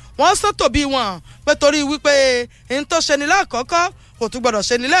wọ́n sọ́tò bí wọn pé torí wípé n tó ṣe ní lákọ̀ọ́kọ́ kò tún gbọ́dọ̀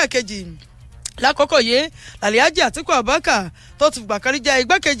ṣe ní lẹ́ẹ̀kejì. lákòókò yìí Alhaji Àtíkù Abubakar tó ti gbà kárí jẹ́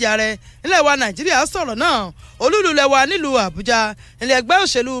igbákejì ààrẹ nílẹ̀ wa Nàìjíríà sọ̀rọ̀ náà olúlulẹ̀ wa nílùú Àbújá ilé ẹgbẹ́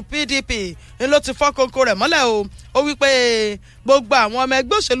òṣèlú PDP ni ló ti fọ́ kókó rẹ̀ mọ́lẹ̀ o. ó wí pé gbogbo àwọn ọmọ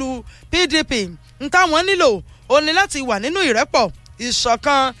ẹgbẹ́ òṣèlú PDP ń táwọn nílò ó ní láti wà nínú ìrẹ́pọ̀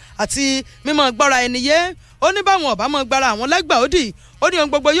ìṣọ̀kan àti mímọ́ gbọ́ra ẹni yé. ó ní báwọn ọ̀bá mọ́ gbára àwọn lẹ́gbàá òdì ó ní ohun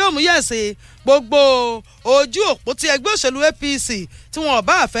gbogbo yóò mú yẹ̀sì gbogbo ojú òpó tí ẹgbẹ́ òṣèlú APC tí wọn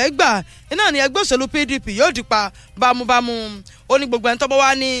ọ̀bá àfẹ́ gbà iná ni ẹgbẹ́ òṣèlú PDP yóò dìpa bámúbámú. ó ní gbogbo ẹni tó bá wá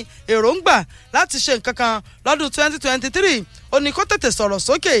ní èròǹgbà láti ṣe nǹkan kan lọ́dún 2023 ó ní kó tètè sọ̀rọ̀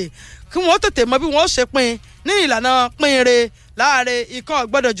sókè kí wọ́n tètè mọ bí wọ́n ṣe pín ní ìlànà pínre láàrin ikọ̀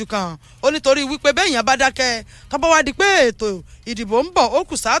gbọ́dọ̀ jù kan ó nítorí wípé bẹ́ẹ̀yàn bá dákẹ́ tọ́pọ̀ wá di pé ètò ìdìbò ń bọ̀ ó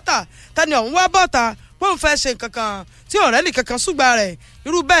kù sáátà tani ọ̀hún wá bọ́ta pé òun fẹ́ ṣe nǹkan kan tí ọ̀rẹ́ nìkan kan ṣùgbà rẹ̀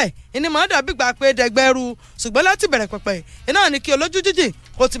irú bẹ́ẹ̀ ìní mọ̀ dàbí gbà pé dẹgbẹ́rú ṣùgbọ́n láti bẹ̀rẹ̀ pẹ̀pẹ̀ iná ní kí olójú jíjì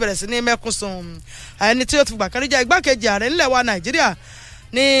kó ti bẹ̀rẹ̀ sí ní mẹ́kún sùn ẹni tí ó ti gbà kan rí jẹ́ igbákejì ààrẹ ńlẹ̀ wa Nàìjíríà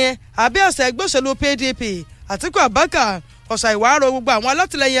ní abẹ́ àṣẹ ẹgbẹ́ òṣèlú PDP Àtíkù Abubakar ọ̀sà ìwárò gbogbo àwọn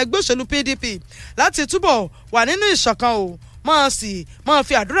alátìlẹyìn ẹgbẹ́ òṣèlú PDP láti túbọ̀ wà nínú ìṣọ̀kan o máa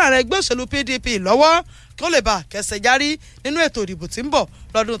fi àdúrà rẹ ẹgbẹ́ òṣèlú PDP lọ́wọ́ kí ó lè bá kẹsẹ̀ járí nínú ètò ìdìbò tí ń bọ̀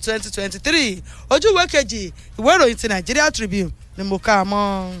lọ́dún 2023 ojú ìwé kejì ìwé ìròyìn ti Nigeria Tribune ni mo kà á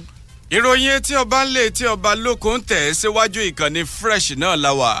mọ́. ìròyìn etí ọba ńlẹ̀ etí ọba lóko ń tẹ̀ síwájú ìkànnì fresh náà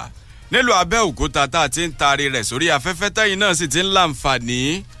la wà nílùú Abẹ́òkúta tá a ti ń taari rẹ̀ sórí afẹ́fẹ́ tẹ́yìn náà sì ti ń láǹfààní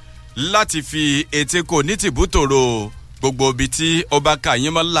láti fi etí kò ní tìbútòrò gbogbo ibi tí ọba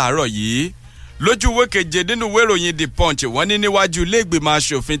kàyín mọ́ láàárọ̀ yìí lójú ìwé keje nínú ìwé ìròyìn The Punch wọ́n ní níwájú ilé ìgbìmọ̀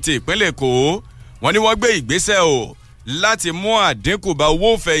asòfin ti ìpínlẹ̀ Èkó wọ́n ní wọ́n gbé ìgbésẹ̀ o láti mú àdínkù bá owó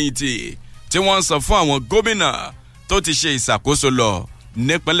fẹ̀yìntì tí wọ́n ń san fún àwọn gómìnà tó ti ṣe ìṣàkóso lọ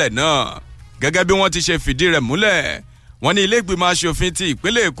nípínlẹ̀ náà gẹ́gẹ́ bí wọ́n ti ṣe fìdí rẹ̀ múlẹ̀ wọ́n ní ilé ìgbìmọ̀ asòfin ti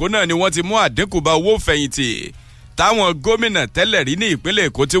ìpínlẹ̀ Èkó náà ni wọ́n ti mú àdínkù bá owó fẹ̀yìntì táwọn gómìnà tẹ́lẹ̀ rí ní ìpínlẹ̀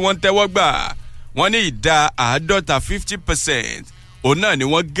Èkó tí wọ́n ń tẹ́wọ́ gbà wọ́n ní ìdá 50% òun náà ni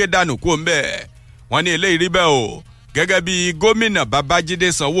wọ́n gé dànù kó ń bẹ̀ wọ́n ní eléyìí rí bẹ́ẹ̀ o gẹ́gẹ́ bí gómìnà Babájídé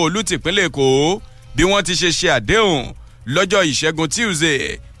Sanwó-Olú tìpínlẹ̀ Èkó bí wọ́n ti ṣe àdéhùn lọ́jọ́ ìṣẹ́gun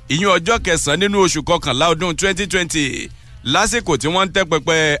Tuesday ìyún ọjọ́ 9 nínú oṣù kọkànlá ọdún 2020 lásìkò tí wọ́n ń tẹ́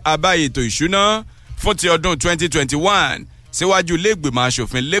pẹpẹ àbá ètò ìṣúná fún ti ọdún 2021 síwájú ilé ìgbìmọ̀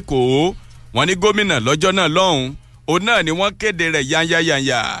asòfin lẹ́kọ̀ọ́ wọ́n ní gómìnà lọ́jọ́ náà lọ́hùn òun náà ni wọ́n kéde rẹ̀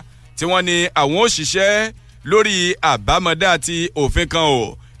yányáyányá tí wọ́n ní àwọn òṣìṣẹ́ lórí àbámọ̀dá àti òfin kan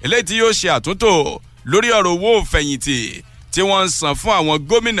o eléyìí tí yóò ṣe àtúntò lórí ọ̀rọ̀ owó fẹ̀yìntì tí wọ́n ń san fún àwọn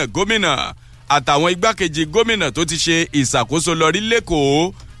gómìnà àtàwọn igbákejì gómìnà tó ti ṣe ìṣàkóso lọ rí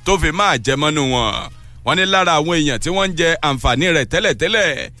lẹ́kọ̀ọ́ tó fi máa jẹmọ́nú wọn. wọ́n ní lára àwọn èèyàn tí wọ́n ń jẹ àǹfààní rẹ̀ tẹ́lẹ̀tẹ́lẹ̀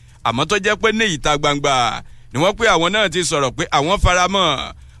àmọ́ tó jẹ́ pé ní ìta gbangba ni wọ́n pé àwọn náà ti sọ̀rọ̀ pé àwọn faramọ́.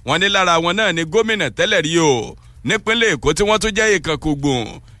 wọ́n ní lára àwọn náà ni gómìnà tẹ́lẹ̀ rí o nípínlẹ̀ Èkó tí wọ́n tún jẹ́ ìkànkùgbùn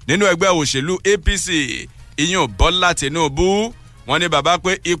nínú ẹgbẹ́ òṣèlú APC ìyún Bọ́lá Tinubu. wọ́n ní bàbá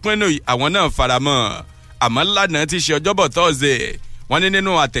pé ìpinnu àwọn náà faramọ́ àmọ́ lánàá ti ṣe ọjọ́bọ̀ Thursday wọ́n ní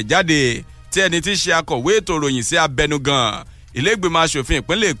nínú àtẹ̀jáde tí ẹni tí ṣe akọ̀wé ètò ìròyìn sí abẹnugan ilé ìgbìmọ̀ asòfin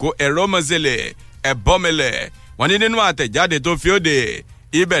ìpínlẹ̀ Èkó ẹ̀rọ mọ́sẹ̀lẹ̀ ẹ̀bọ́mẹlẹ̀ wọ́n ní nínú àtẹ̀jáde tó fi òde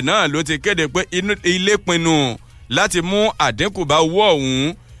ibẹ̀ náà ló ti kéde pé ilé pinnu láti mú àdínkù bá owó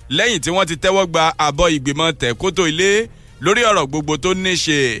ọ̀hún lẹ́yìn tí wọ́n ti tẹ́wọ́ gba àbọ̀ ìgbìmọ̀ tẹ̀kótó ilé lórí ọ̀rọ̀ gbogbo tó ní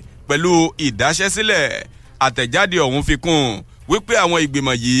ṣe pẹ̀lú ìdáṣẹ́sílẹ̀ àtẹ̀jáde ọ̀hún fi kún wípé àwọn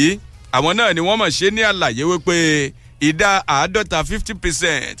ìgbìmọ̀ yìí àwọn náà ni wọ́n mọ̀ ṣe ní àlàyé wípé ìdá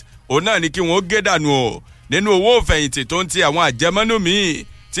 50% òun náà ni kí wọ́n gé dànù o nínú owó ìfẹ̀yìntì tó ń ti àwọn àjẹmọ́nú míì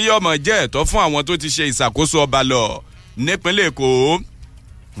tí yóò mọ̀ jẹ́ ẹ̀tọ́ fún àwọn tó ti ṣe ìṣàkóso ọba lọ nípínlẹ̀ Èkó.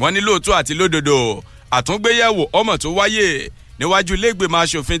 wọ́n ní lóòótọ́ àti lódodo àtúngbéyẹ̀wò ọmọ tó wáyé níwájú ilégbèmọ̀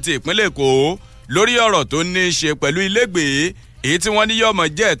aṣòfin ti ìpínlẹ̀ Èkó lórí ọ̀rọ̀ tó ní í ṣe pẹ̀lú ilégbè èyí tí wọ́n ní yóò mọ̀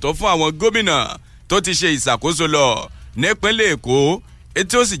jẹ́ ẹ̀tọ́ fún àwọn gómìnà tó ti ṣe ìṣàkóso lọ nípínlẹ̀ Èkó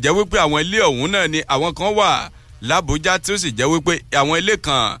tí ó sì jẹ́ wípé àwọn ilé ọ̀hún náà ni àwọn kan wà l'Àbújá tí ó sì jẹ́ wípé àwọn ilé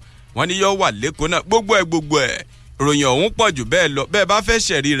kan wọ́n ní yóò wà lẹ́kọ̀ọ́ náà gbogbo ẹ̀ ìròyìn ọ̀hún pọ̀ jù bẹ́ẹ̀ lọ bẹ́ẹ̀ bá fẹ́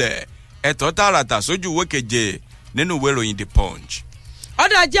ṣẹ̀rí rẹ̀ ẹ̀tọ́ tààràtà sójú ìwé keje nínú ìwé ìròyìn The Punch.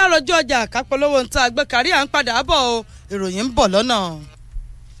 ọ̀dà ajé àròjọ ọjà kápolówó ń ta àgbẹ̀kárí à ń padà bọ̀ o ìròyìn ń bọ̀ lọ́nà.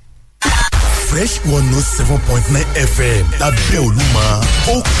 Fresh 107.9 FM lábẹ́ Olúmọ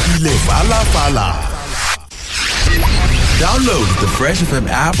ó kilẹ̀ fàlàfàlà. Download the Fresh FM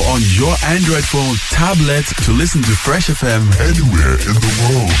app on your Android phone, tablet to listen to Fresh FM anywhere in the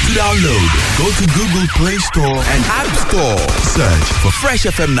world. To download, go to Google Play Store and App Store. Search for Fresh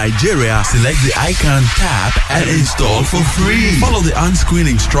FM Nigeria, select the icon, tap, and install for free. Follow the on-screen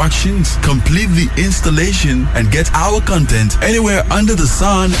instructions, complete the installation, and get our content anywhere under the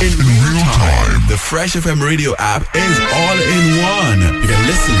sun in real time. The Fresh FM radio app is all in one. You can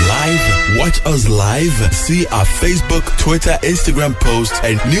listen live, watch us live, see our Facebook, Twitter, Instagram posts,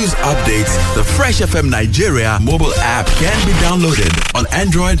 and news updates. The Fresh FM Nigeria mobile app can be downloaded on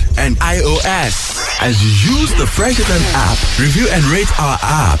Android and iOS. As you use the Fresh FM app, review and rate our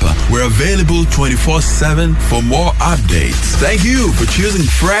app. We're available 24/7 for more updates. Thank you for choosing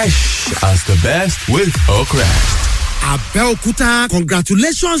Fresh as the best with Oakrest. Abeokuta,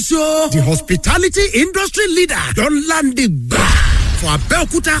 congratulations, yo! The hospitality industry leader, Don Landy. for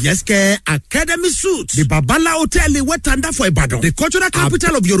Abeokuta. Yes, ke Academy Suits. The Babala Hotel in Wetanda for Ibadan. The cultural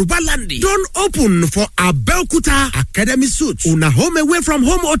capital of Yoruba land. Don't open for Abeokuta Academy Suits. Una home away from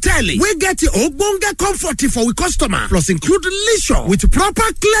home hotel. We get the ogbonge comfort for we customer. Plus include leisure with proper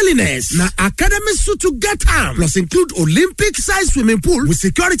cleanliness. Na Academy Suit to get am. Plus include Olympic size swimming pool with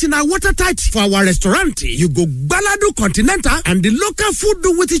security na watertight for our restaurant. You go Baladu Continental and the local food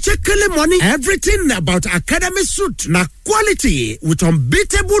with the checkele money. Everything about Academy Suit na quality with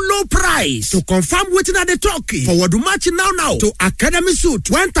unbeatable low price. To confirm wetin I dey talk, forward match now to Academy Suit.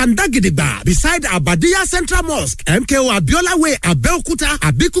 Went and Dagidigba beside Abadia Central Mosque, MKO Abiola Way, Abeokuta.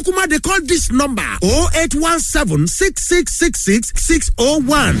 Abikukuma they call this number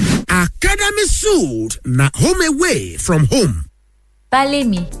 0817-6666-601. Academy Suit na home away from home. Baálé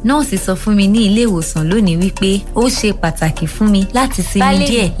mi, nọ́ọ̀sì sọ fún mi ní ilé ìwòsàn lónìí wípé ó ṣe pàtàkì fún mi láti sinmi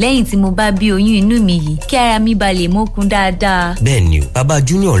díẹ̀ lẹ́yìn tí mo bá bí oyún inú mi yìí kí ara mi ba lè mókun dáadáa. Bẹ́ẹ̀ni o, bàbá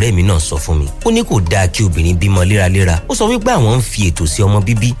Junior ọ̀rẹ́ mi náà sọ fún mi. Ó ní kò dáa kí obìnrin bímọ léraléra. Ó sọ wípé àwọn ń fi ètò sí ọmọ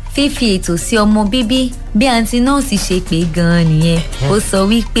bíbí. Fífi ètò sí ọmọ bíbí bí àǹtí nọ́ọ̀sì ṣe pé gan-an nìyẹn. Ó sọ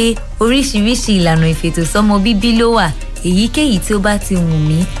wípé oríṣiríṣi ìlànà ìfètòsọ́mọ bíbí ló wà. Èyíkéyìí tí ó bá ti wù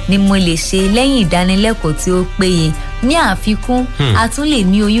mí ni mo lè ṣe lẹ́yìn ìdánilẹ́kọ̀ọ́ tí ó péye. Ní àfikún, a tún lè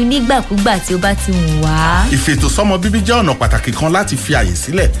ní oyún nígbàkúgbà tí ó bá ti wù wá. Ìfètòsọ́mọ bíbí jẹ́ ọ̀nà pàtàkì kan láti fi àyè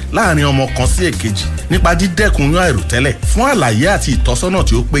sílẹ̀ láàrin ọmọ kan sí èkejì nípa dídẹ́kun oyún àìròtẹ́lẹ̀. Fún àlàyé àti ìtọ́sọ́nà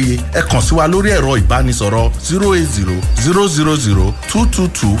tí ó péye, ẹ kàn sí wa lórí ẹ̀rọ ìbánisọ̀rọ̀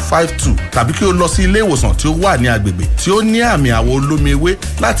 080-000-22252 tàbí kí o lọ sí ilé ìwòsàn tí ó wà ní agbègbè tí ó ní àmì àwọ̀ olómi ewé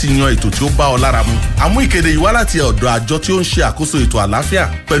láti yan ètò tí ó bá ọ lára mu. Àmú ìkéde yìí wá láti ọ̀dọ̀ àjọ tí ó ń ṣe àkóso ètò àlàáfíà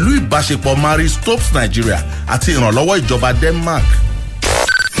pẹ̀lú ìbáṣepọ̀ Marie Stopes Nigeria àti ìrànlọ́wọ́ ìjọba Denmark.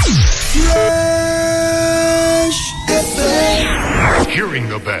 Hearing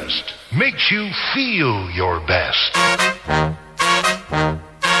the best makes you feel your best.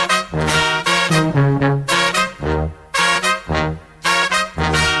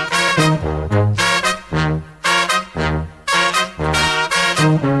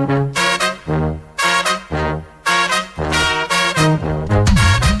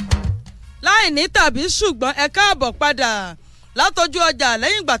 Láìní tàbí ṣùgbọ́n ẹ káàbọ̀ padà látọjú ọjà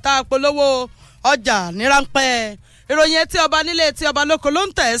lẹ́yìn ìgbà tá a polówó ọjà ní ráńpẹ́. Ìròyìn etí ọba nílé etí ọba lóko ló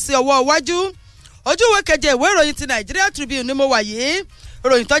ń tẹ̀ sí ọwọ́ iwájú. Ojúwe keje ìwé ìròyìn ti Nigeria Tribune ni mo wà yìí.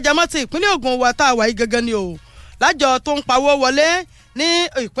 Ìròyìn tó jẹmọ́ ti ìpínlẹ̀ Ògùn wa tá a wà yìí gangan ni o. Lájọ tó ń pawó wọlé ní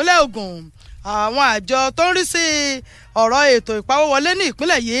ìpínlẹ̀ Ògùn. Àwọn àjọ tó ń rí sí ọ̀rọ̀ ètò ìpawówọlé ní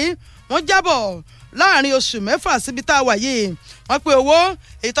ìpínlẹ̀ yìí wọ́n jábọ̀ láàrin oṣù mẹ́fà síbi tá a wà yìí. Wọ́n pe owó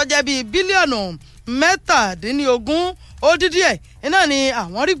èyí tó jẹ́ bíi bílíọ̀nù 17 ó dín díẹ̀ iná ni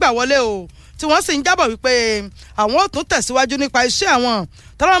àwọn rí gbà wọlé o, tí wọ́n sì ń jábọ̀ wípé àwọn ò tún tẹ̀síwájú nípa iṣẹ́ àwọn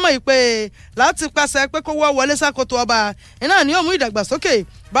tọ́lá mọ̀ wípé láti pàṣẹ pé kó wọ́ wọlé sákòtò ọba iná ni ó mú ìdàgbàsókè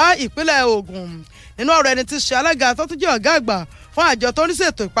bá ìpínlẹ̀ Ògùn. Nínú ọ̀rọ̀ ẹni tí ṣe alága tó tún jẹ́ ọ̀gá àgbà fún àjọ tó ń rí sí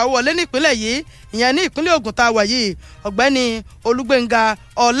ètò ìpawówọlé ní ìpínlẹ̀ yìí ìyẹn ní ìpínlẹ̀ Ògùn tá a wà yìí, ọ̀gbẹ́ni Olúgbénga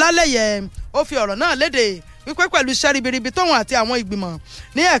Ọlálẹ́yẹ ó fi ọ̀rọ̀ náà léde wípé pẹ̀lú iṣẹ́ ribiribi tóun àti àwọn ìgbìmọ̀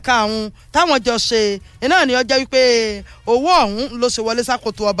ní ẹ̀ka àwọn táwọn jọ ṣe iná ni ó jẹ́ wípé owó ọ̀hún ló ṣe wọlé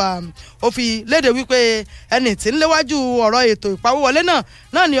sákòtò ọba. Ó fi léde wípé ẹni tí ń léwájú ọ̀rọ̀ ètò ìpawówọlé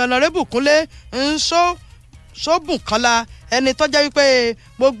náà ni Honorable Kúnlé Ṣóbùnkànlá, ẹni tó jẹ́ wípé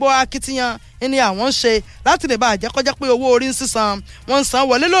gbogbo akitiyan ni àwọn ń ṣe láti lè bá àjẹkọjẹ pé owó orí ń sísan wọn ń san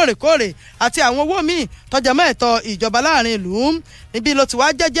wọlé lóòrèkóòrè àti àwọn owó míì tọjá mẹ́ẹ̀tọ́ ìjọba láàrin ìlú. Níbi ló ti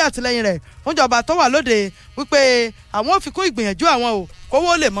wá jẹ́jẹ́ àtìlẹ́yìn rẹ̀ fúnjọba tó wà lóde wípé àwọn ò fi kún ìgbìyànjú àwọn o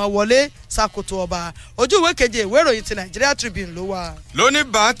kówó lè mọ wọlé ṣàkóso ọba. Ojú ìwé keje ìwé ìròyìn ti Nigeria Tribune ló wà. Lóní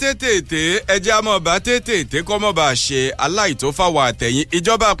bá tètè ẹjẹ́ àmọ́ bá tètè kọ́ mọ́ bá ṣe aláìtófáwọ̀ àtẹ̀yìn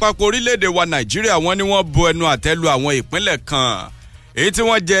ìjọba àpapọ̀ orílẹ̀-èdè wa Nàìjíríà wọ́n ní wọ́n bu ẹnu àtẹ́lu àwọn ìpínlẹ̀ kan èyí tí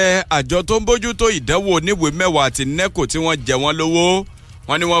wọ́n jẹ àjọ tó ń bójútó ìdánwò oníwèé mẹ́wàá àti NECO tí wọ́n jẹ wọ́n lówó.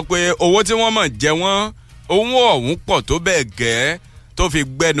 Wọ́n ní wọ́n pé owó tí wọ́n mọ̀ jẹ wọ́n owó ọ̀hún pọ̀ tó bẹ́ẹ̀ gẹ́ tó fi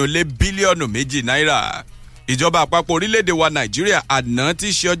gbẹnu lé bílíọ̀nù 2 náírà. Ìjọba àpapọ̀ orílẹ̀-èdè wa Nàìjíríà àná tí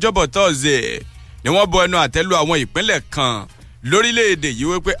ṣe ọjọ́bọ̀ Thursday ni wọ́n bu ẹnu àtẹ́lu àwọn ìpínlẹ̀ kan lórílẹ̀-èdè yìí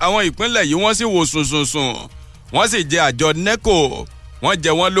wípé àwọn ìpínlẹ̀ yìí wọ́n sì wò sùnsùnsùn wọ́n sì jẹ àjọ NECO wọ́n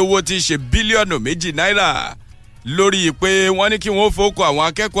jẹ wọ́n lówó tí ṣe bílíọ̀nù 2 náírà lórí pé wọ́n ní kí wọ́n fòókọ àwọn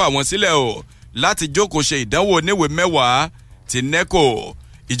akẹ́kọ̀ọ́ àwọn sílẹ̀ o láti jókòó ṣe ìdánwò oníwèé mẹ́wàá ti NECO.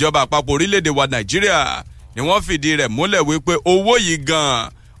 Ìjọba àpapọ̀ orílẹ̀-èdè wa Nàìjíríà ni wọ́n fìdí rẹ̀ múlẹ̀ wípé owó yìí gan-an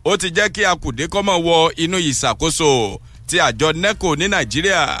ó ti jẹ́ kí akùdé kọ́mọ̀ wọ inú ìṣàkóso ti àjọ NECO ní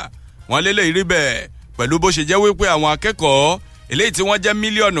Nàìjíríà. Wọ́n lélẹ̀ rí bẹ́ẹ̀ pẹ̀lú bó ṣe jẹ́ wípé àwọn akẹ́kọ̀ọ́ eléyìí tí wọ́n jẹ́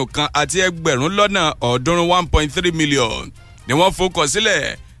mílíọ̀nù kan àti ẹgbẹ̀rún lọ́nà 1.3 mílíọ̀nù ni wọ́n fòókọ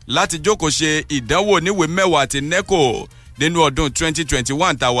sílẹ̀ láti jókòó ṣe ìdánwò oníwèé mẹ́wàá ti NECO nínú ọdún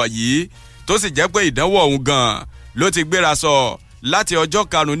 2021 tàwa yìí tó sì jẹ́ pé ìdánwò ọ̀hún gan ló ti gbéra sọ láti ọjọ́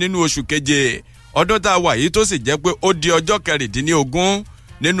 5 nínú oṣù keje ọdún tàwa yìí tó sì jẹ́ pé ó di ọjọ́ 16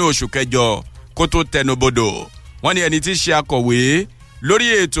 nínú oṣù kẹjọ kó tó tẹnubodò. Wọ́n ní ẹni tí í ṣe akọ̀wé lórí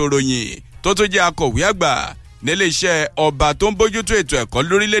ètò ìròyìn tó tún jẹ́ akọ̀wé àgbà nílé iṣẹ́ ọba tó ń bójútó ètò ẹ̀kọ́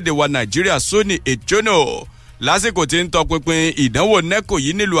lórílẹ̀‐èdè wa Nàìjíríà Soni Ejono lásìkò tí ń tọpinpin ìdánwò NECO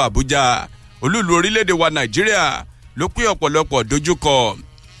yìí nílùú Àbújá olúùlú orílẹ̀‐èdè wa Nàìjíríà ló pé ọ̀pọ̀lọpọ̀ dojúkọ.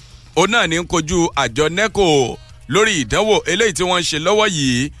 Ó náà ní ń kojú àjọ NECO lórí ìdánwò eléyìí tí wọ́n ń ṣe lọ́wọ́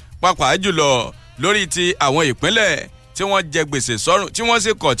yìí pàápàá jùlọ lórí ti àwọn ìpínlẹ̀ tí wọ́n jẹ gbèsè sọ́rùn tí wọ́n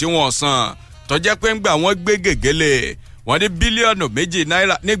sì kọ̀ tí wọ́n san tó jẹ́ pé ńgbà wọ́n gbé gègélé wọ́n ní bílíọ̀nù 2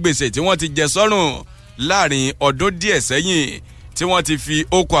 náírà ní gbèsè tí wọ́n ti jẹ sọ́rùn láàrin ọdún díẹ̀ sẹ́yìn tí wọ́n ti fi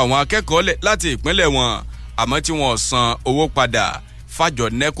okò àwọn akẹ́kọ̀ọ́ lẹ̀ láti ìpínlẹ̀ wọn àmọ́ tí wọ́n san owó padà fàjọ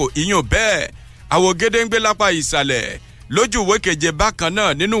NECO. Ìyún bẹ́ẹ̀ àwògede ń gbé lápá ìsàlẹ̀ lójú ìwé keje bákan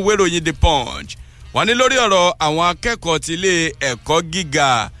náà nínú ìwé ìròyìn The Punch. Wọ́n ní lórí ọ̀rọ̀ àwọn akẹ́kọ̀ọ́ ti ilé ẹ̀kọ́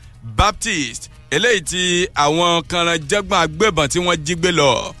gíga Baptist eléyìí tí àwọn kanranjẹ́gbọ̀n agbébọn tí wọ́n jí gbé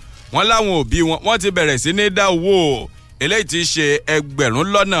lọ wọ́n láwọn òbí wọ́n ti bẹ̀rẹ̀ sí ní dá owó eléyìí tí ṣe ẹgbẹ̀rún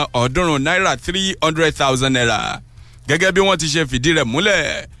lọ́nà ọ̀ọ́dúnrún náírà 300,000 naira gẹ́gẹ́ bí wọ́n ti ṣe fìdí rẹ̀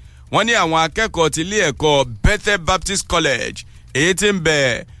múlẹ̀. Wọ́n ní àwọn akẹ́kọ̀ọ́ ti ilé ẹ̀kọ́ Bethel Baptist College èyí tí ń bẹ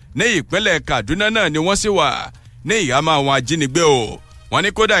ní ìpínlẹ̀ Kaduna náà ni wọ́n sì wà ní ìhámọ́ àwọn ajínigbé o. Wọ́n ní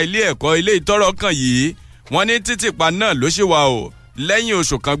kódà ilé ẹ̀kọ́ ilé ìtọ́rọ̀ kan yìí wọ́n ní títìpa náà ló ṣì wà o lẹ́yìn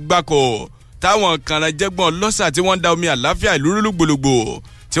oṣù kan gbáko táwọn kànáńjẹ́gbọ̀n lọ́sà tí wọ́n da omi àláfíà ìlú rúlú gbòlògbò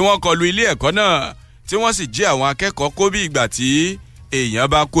tí wọ́n kọlu ilé ẹ̀kọ́ náà tí wọ́n sì jí àwọn akẹ́kọ̀ọ́ kó bí ìgbà tí èèyàn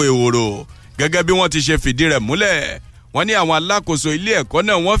bá kó ehoro gẹ́gẹ́ bí wọ́n ti ṣe fìdí rẹ̀ múlẹ̀. Wọ́n ní àwọn alákòóso ilé ẹ̀kọ́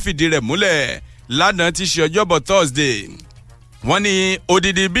náà wọ́n fìdí rẹ̀ múlẹ̀ lánàá tí ṣe ọjọ́bọ̀ Thursday. Wọ́n ní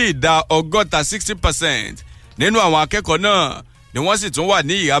odidi bí ìdá 60% nínú àwọn akẹ́kọ̀ọ́ náà ni wọ́n sì tún wà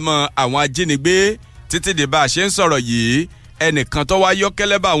ní ìhámọ́ àwọn ajínigbé títí di bá a ṣe ń sọ̀rọ̀ yìí. Ẹnìkan tó wá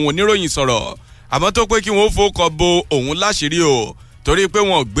yọ́kẹ́lẹ́ bá àwọn oníròyìn sọ̀rọ̀ àmọ́ tó pé kí wọ́n fowókọ bo òun láṣìírí o torí pé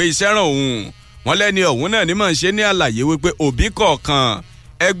wọn ò gbé iṣẹ́ ràn òun. Wọ́n lẹ́ni ọ̀hún náà ní mọ̀ ń ṣe ní àlàyé wípé òbí kọ̀ọ̀kan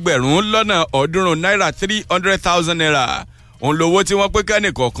ẹgbẹ̀rún lọ́nà ọ̀ọ́dúnrún náírà 300,000 naira òun lówó tí wọ́n pé kẹ́nì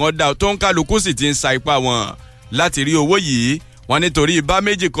kọ̀ọ̀kan dá tó ń kálukú sì ti ń sa ipá wọn láti rí owó yìí. Wọ́n nítorí ibà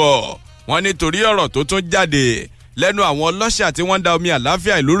méjì kọ̀ wọ́n nítorí ọ̀rọ̀ tó tún jáde lẹ́nu àwọn ọlọ́ṣà tí wọ́n da omi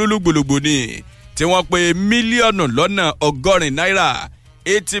àláfíà ìlú rúlú gbòlògbò ni tí wọ́n pe mílíọ̀nù lọ́nà 100 náírà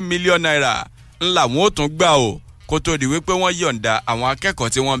 80 million naira ńlá wọn ó tún gbà o kó tó di wípé wọ́n yọ̀ǹda àwọn akẹ́kọ̀ọ́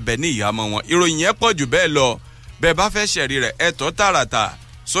tí wọ́n bẹ ní ìhámọ́ wọn. Ìròyìn yẹn pọ̀ jù bẹ́ẹ̀ lọ bẹ́ẹ̀ bá fẹ́ ṣẹ̀rí rẹ̀ ẹ tọ́ tààràtà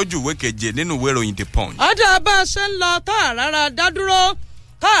sójú ìwé keje nínú ìwé ìròyìn The Punch. ọ̀dà bá a ṣe ń lọ tá a rárá dádúró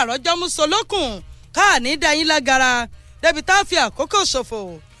káàrọ̀ jọmú solókùn káàní dayin lágara débi tá a fi àkókò ṣòfò.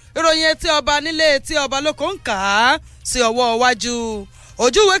 Ìròyìn etí ọba nílé etí ọba lóko ń kà á sí ọwọ́ iwájú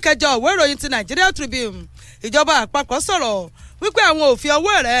ojú ìwé kẹjọ ìwé ìròyìn ti Nigeria Tribune. Ìjọba àpapọ̀ sọ̀rọ̀ wípé àwọn ò fi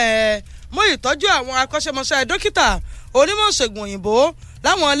ọwọ́ rẹ̀ mú ìtọ́jú àwọn akọ́ṣẹ́mọṣẹ́ dókítà onímọ̀ ìṣègùn òyìnbó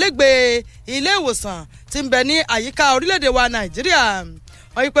láwọn lẹ́gbẹ̀ẹ́ ilé ìwòsàn tí ń bẹ ní àyíká orílẹ̀-èdè wa Nàìjíríà.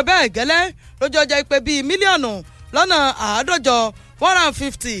 Wọ́n yí pé bẹ́ẹ̀ gẹ́lẹ́ lójú ọjà ìpè bíi mílíọ̀nù lọ́nà 150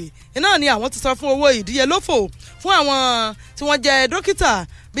 150 iná ni àwọn ti san fún owó ìdíyelófò fún àwọn tí wọ́n jẹ́ dókítà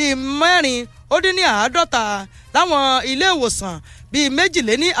bíi 450 láwọn ilé ìwòsàn bíi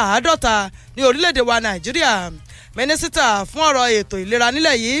 52 ní orílẹ̀-èdè wa Nàìjíríà. Mínísítà fún ọ̀rọ̀ ètò ìlera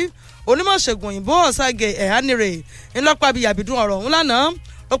nílẹ̀ yìí onímọ̀ ṣègùn òyìnbó Ọ̀sàgẹ̀ Ẹ̀hánire ńlọ́pàá bíi àbìdún ọ̀rọ̀ ọ̀hún lánàá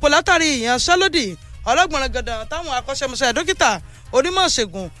òpó látàrí ìyanṣẹ́lódì ọlọ́gbọ̀n gàdàn táwọn akọ́ṣẹ́mọṣẹ́ dókítà onímọ̀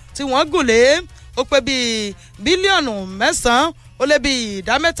ṣègùn tí wọ́n gùn lé ó pé bíi bílíọ̀nù 9 ó lé bíi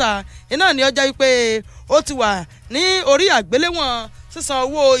ìdá 3 iná ní ọjà wípé ó ti wà ní orí àgbéléwọ̀n sísan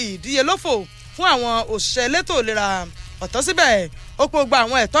owó ìdíyelófò fún àwọn òṣìṣẹ́ elétò ìlera. Ọ̀tọ̀ síbẹ̀ ó pé gba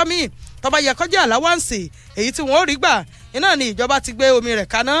àwọn ẹ̀tọ́ míì tọ́ba yẹ kọjá àláwáǹsì èyí tí wọ́n ó rí gbà iná ní ìjọba ti gbé omi rẹ̀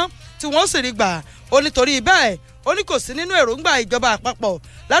kaná tí wọ́n ó sì rí gbà. Ó nítorí bẹ́ẹ̀ ó ní kò sí nínú èròǹgbà ìjọba àpapọ̀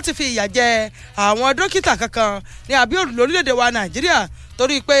láti fi ìyà jẹ àwọn dókítà kankan ní àbíòrù lórílẹ̀‐èdè wa Nàìjíríà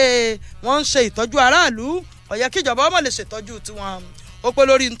torí pé wọ́n ń ṣe ìtọ́jú aráàlú ó yẹ kí ìjọba ọmọ lè ṣètọ́jú tiwọn. Ó pé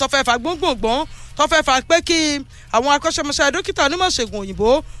lórí ntọ́fẹ́ fa gbóngbòngbòn tọ́fẹ́ fa pé kí àwọn akọ́ṣẹ́mọṣẹ́ dókítà onímọ̀ ṣègùn òyìnbó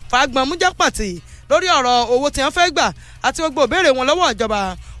fagbọn mújà pàtì lórí ọ̀rọ̀ owó tí wọ́n fẹ́ gbà àti gbogbo ìbéèrè wọn lọ́wọ́ ìjọba.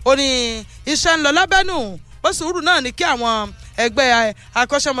 Ó ní iṣẹ́ ń lọ lábẹ́nú bó sùúrù náà ní kí àwọn ẹgbẹ́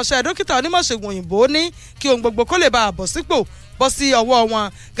akọ́ṣẹ́mọṣẹ́ dókítà onímọ̀ ṣègùn òyìnbó ní kí ohun gbogbo kó lè bá a bọ̀ sípò bọ́ sí ọwọ́ wọn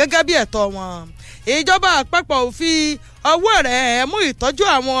gẹ́gẹ́ bí ẹ̀tọ́ wọn. Ìjọba àpapọ̀ ò fi ọwọ́ rẹ̀ mú ìtọ́jú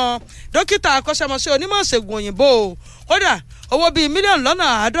àwọn dókítà akọ́ṣẹ́mọṣẹ́ onímọ̀ ṣègùn òyìnbó kódà owó bíi mílíọ̀nù lọ́nà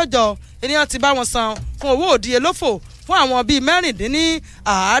 150 ènìyàn ti bá wọn san fún owó òdìyelófò fún àwọn bíi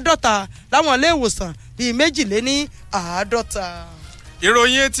 54 láwọn ilé ìwòsàn bíi 52.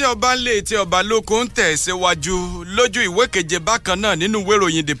 ìròyìn etí ọba ńlẹ̀ etí ọba lóko ń tẹ̀ síwájú lójú ìwé keje bákan náà nínú ìwé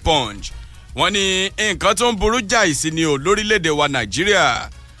ìròyìn The Punch. wọ́n ní nǹkan tó ń burú jáì sí ni ò lórílẹ̀‐èdè wa Nàìjíríà.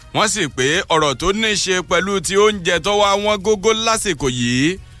 wọ́n sì pé ọ̀rọ̀ tó ní í ṣe pẹ̀lú ti oúnjẹ tó wá wọ́n gógó lásìkò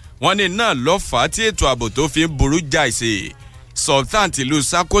yìí wọ́n ní náà ló fà á tí ètò ààbò tó fi ń burú jáì sí. Sultan tìlú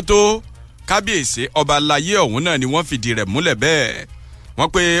Sokoto kábíyèsí ọba aláyé ọ̀hún náà ni wọ́n fìdí rẹ̀ múlẹ̀ bẹ́ẹ̀. wọ́n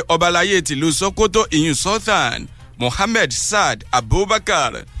pe ọba aláyé tìlú Sokoto ìyún Sultan Mohammed Saad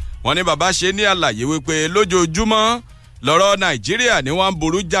Abubakar wọ́n ní bàbá ṣe ní àlàyé wípé lójoojúmọ́ lọ́rọ̀ Nàìjíríà ni wọ́n ń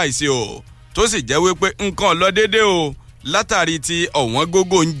burú jáì sí o tó sì jẹ́ wípé nǹkan lọ déédéé o látàrí ti ọ̀wọ́n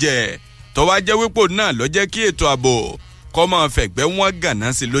gógó oúnjẹ tó wá jẹ́ wípò náà ló jẹ́ kí ètò ààbò kọ́ máa fẹ̀gbẹ́ wọn gànà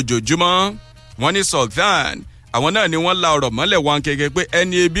sí lójoojúmọ́. wọ́n ní Sultan àwọn náà ni wọ́n la ọ̀rọ̀ mọ́lẹ̀ wọn kéke pé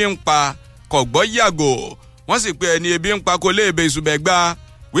ẹni ebi ń pa kò gbọ́ yàgò wọ́n sì pé ẹni ebi ń pa kó lè bẹ ìṣùbẹ̀gbà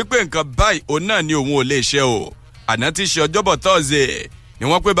wípé nǹkan báyìí òun náà ni òun ò lè ṣe o. àná tí ṣe ọjọ́bọ̀ Thursday ni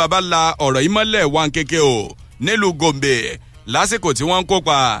wọ́n pé baba la ọ̀rọ̀ yìí mọ́lẹ̀ wọn kéke o nílùú Gombe lásìkò tí wọ́n ń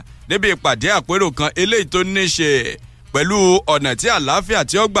kópa níbi ìpàdé àpérò kan eléyìí tó ní ṣe pẹ̀lú ọ̀nà tí àlàáfíà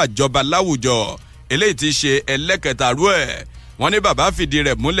tí ó gbà jọba láwùjọ eléyìí ti ṣe ẹlẹ́kẹta rú ẹ̀. wọ́n ní bàbá fìdí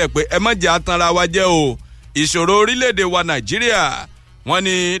rẹ̀ múlẹ̀ pé ẹ má jẹ́ atanra wa jẹ́ o ìṣòro orílẹ̀-èdè wa Nàìjíríà wọ́n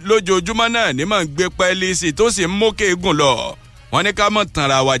ní lójoojúmọ́ náà ní máa ń gbé pẹ́ẹ́lí sí tó sì ń mókè gùn lọ. wọ́n ní ká má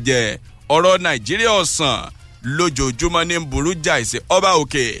tanra wa jẹ́ ọ̀rọ̀ Nàìjíríà ọ̀sán lójoojúmọ́ ní burú jáì sí ọba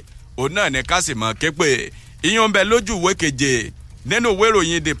òkè òun náà ní ká sì mọ̀ képe ìyún bẹ lójú ìwé keje nínú ìwé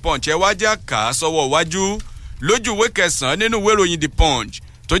ìròyìn The Punch ẹ wájú àká sọ́wọ́ wájú lójú ìwé kẹsàn-án nínú ìwé ìròyìn The Punch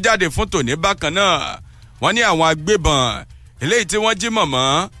tó jáde fún tòní bákan náà wọ́n ní àwọn agbébọn eléyìí tí wọ́n jí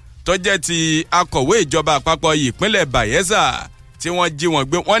mọ̀mọ́ tó jẹ́ ti akọ̀wé ìjọba àpapọ̀ ìpínlẹ̀ Bayelsa tí wọ́n jí wọn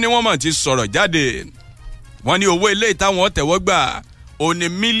gbé wọ́n ní wọ́n mọ̀ ti sọ̀rọ̀ jáde. wọ́n ní owó eléyìí táwọn tẹ̀wọ́ gbà ó ní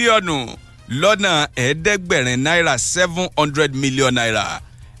mílíọ̀nù lọ́nà ẹ̀ẹ́dẹ́gbẹ̀rin náírà 700 million naira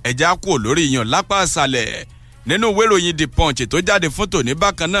ẹ̀já kú lórí yan lápá àṣálẹ̀ nínú ìwé ìròyìn The Punch tó jáde fún tòní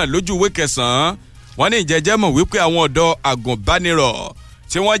bákan náà lójú ìwé kẹsàn-án wọ́n ní ìjẹ́jẹ́ mọ̀ wípé àwọn ọ̀dọ́ àgùnbánirọ̀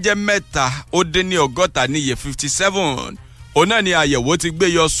tí wọ́n jẹ́ 360 níye 57 òun náà ni àyẹ̀wò ti gbé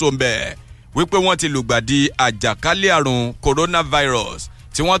yọ sóńbẹ̀ wípé wọ́n ti lùgbàdì àjàkálẹ̀ àrùn coronavirus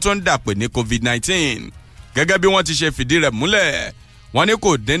tí wọ́n tún ń dàpè ní COVID-19 gẹ́gẹ́ bí wọ́n ti ṣe fìdí rẹ̀ múlẹ̀ wọ́n ní kò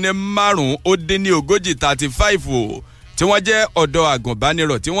dín ní 35 tí wọ́n jẹ́ ọ̀dọ́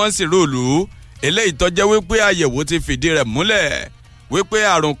àgùnbánirọ̀ tí wọ́n sì róòlù eléyìí tó jẹ́ wípé àyẹ̀wò ti fìdí rẹ̀ múlẹ̀ wípé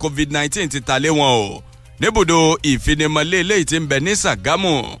àrùn COVID-19 ti ta lé wọn o níbùdó ìfinimọ̀lé eléyìí tí ń bẹ ní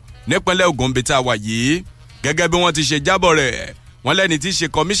Sàgámù nípínlẹ̀ Ògùn bí tá a wà yìí gẹ́gẹ́ bí wọ́n ti ṣe jábọ̀ rẹ̀ wọ́n lẹ́ni tí í ṣe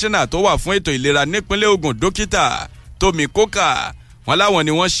kọmíṣánná tó wà fún ètò ìlera nípínlẹ̀ Ògùn dókítà Tómi Kókà wọ́n láwọn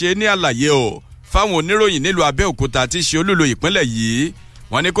ni wọ́n ṣe ní àlàyé o fáwọn oníròyìn nílùú Abẹ́òkúta tí í ṣe olúlo ìpínlẹ̀ yìí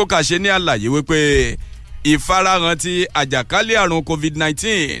wọ́n ní Kókà ṣe ní àlàyé wípé ìfarahàn ti àjàkálẹ̀ àrùn COVID-19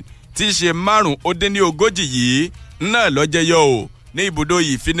 tí í ṣe 35 yìí náà lọ́jẹ́ yọ o ní ibùdó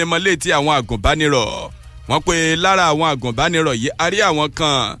ìfinimọ̀lé ti àwọn àgùnbánirọ̀ wọ́n pé lára àwọn àgùnbánirọ̀ yìí a rí àwọn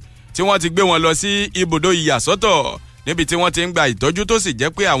kan tí wọ́n ti gbé wọn lọ sí ibùdó ìyàsọ́tọ̀ níbi tí wọ́n ti ń gba ìtọ́jú tó sì jẹ́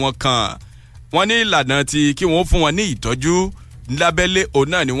pé àwọn kan wọ́n ní ìlànà tí kí wọ́n fún wọn ní ìtọ́jú lábẹ́lé òun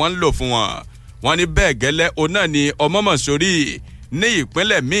náà ni wọ́n ń lò fún wọn wọ́n ní bẹ́ẹ̀ gẹ́lẹ́ òun náà ni Ọmọmọ̀sórí ní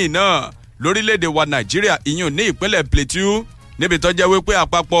ìpínlẹ̀ míì náà lórílẹ̀‐èdè wa Nàìjíríà ìyún ní ìpínlẹ̀ Plateau níbi tó jẹ́ wípé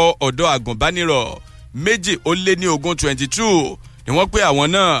àpapọ̀ ọ̀dọ́ àgùnbánirọ̀ 22 ni wọ́n pé àwọn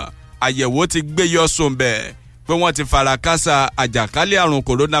náà àyẹ̀wò ti gbé yọ sóńbẹ̀ pé wọ́n ti fara kásá àjàkálẹ̀ àrùn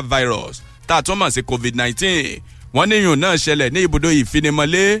coronavirus tá a tún mọ̀ sí COVID-19 wọ́n ní ìyún náà ṣẹlẹ̀ ní ibùdó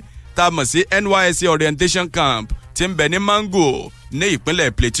ìfinimọ̀lé tá a mọ̀ sí NYSC orientation camp tí ń bẹ ní Mango ní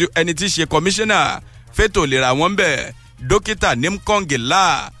ìpínlẹ̀ Plateau ẹni tí í ṣe kọmíṣánná fétò ìlera wọn bẹ̀ dókítà Nimkongela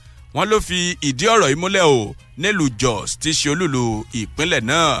wọ́n ló fi ìdí ọ̀rọ̀ yìí múlẹ̀ o nílùú Jos tí í ṣe olúlu ìpínlẹ̀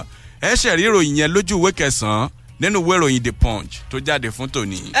náà ẹ ṣẹ̀rí ìròyìn yẹn lójú ìwé kẹsàn-án nínú ìwé ìròyìn The Punch tó jáde fún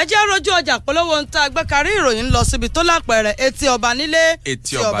tòní. ẹ jẹ́ rojú ọjà polówó ń ta agbẹ́kárí ìròyìn lọ síbi tó lápẹ̀rẹ̀ etí ọba nílé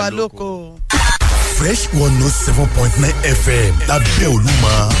etí ọba lóko. Fresh 107.9 FM lábẹ́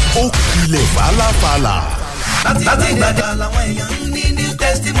Olúmọ ó kilẹ̀ fàlàfàlà. láti gbàgbà làwọn èèyàn ń ní new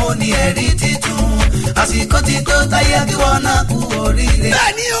testimony ẹ̀rí títún àsìkò tí tó táyé kí wọ́n náà kú oríire.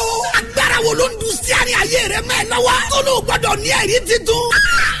 bẹ́ẹ̀ni o agbára wo ló ń dun sí àárín ayé rẹ mẹ́ẹ̀ lọ́wọ́ tó ló gbọ́dọ̀ ní ẹ̀rí títún.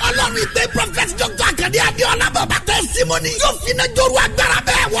 Ọlọ́run ìpè Prophet Dr. Akande Adéọlá bàbá testimony yóò fi iná jòrò agbára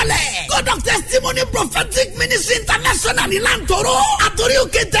bẹ́ẹ̀ wọlé. God of Testimony Prophetic Ministry International ní Lantoro. àtòrí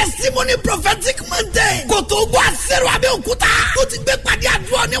òkè Testimony Prophetic Mountain. kòtò ògbó àṣẹrò Abẹ́òkúta. ó ti gbé pàdé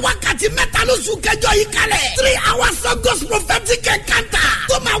àdúrà ní wákàtí mẹ́ta lóṣù kẹjọ yìí kalẹ̀. 3 hours of God's prophetic encounter.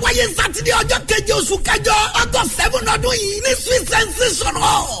 tó máa wáyé sátidé ọjọ́ keje oṣù kẹjọ August 7 ọdún yìí ní Sweet Sensation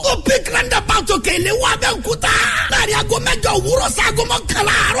hall tó pick roundabout òkè ilé wa Abẹ́òkúta láàrin aago 8 òwúrọ̀ sí aago 11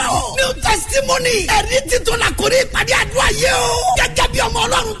 àárọ̀. New testimony ẹ̀rí títún la kórè ìpàdé àdúrà yìí o. gẹ́gẹ́ bí ọmọ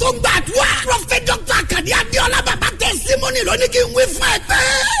Ọlọ́run tó ń gbàdúrà Prophet Dr. Akadi Abiola bàbá testimony lónìí kí n wí fún ẹ pé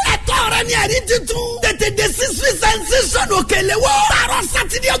ẹ̀tọ́ rẹ ni ẹ̀rí títún tètè dé sí Sweet Sensation òkè ilé wa láàárọ̀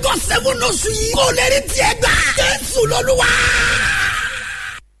sátidé August 7 oṣù yìí kò lè rí tiẹ̀ gbà Jésù lọ́lúwa.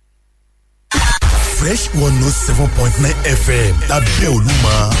 Fresh 107.9 FM lábẹ́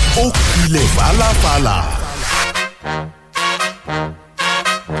Olúmọ ó kilẹ̀ fàlàfàlà.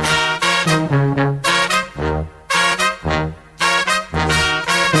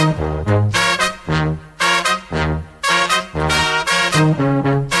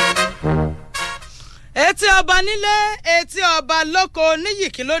 etí ọba nílé etí ọba lóko níyì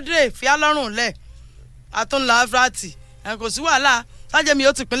kí ló dé ìfíà lọ́rùn lẹ̀ àtúnlá afrati ẹ̀ kò sí wàhálà sájẹ́mi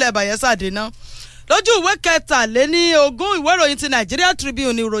ó ti pínlẹ̀ Bayelsa dé náà. Lójú ìwé 23 ìwé ìròyìn ti Nigeria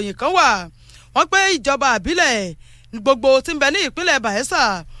Tribune ni ìròyìn kan wà wọ́n pé ìjọba àbílẹ̀ gbogbo tí ń bẹ ní ìpínlẹ̀ Bayelsa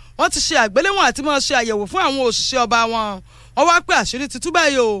wọ́n ti ṣe àgbéléwọ̀n àti máa ṣe àyẹ̀wò fún àwọn òṣìṣẹ́ ọba wọn wọ́n wá pé àṣírí ti tú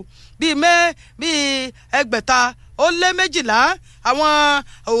báyìí o bíi 612 àwọn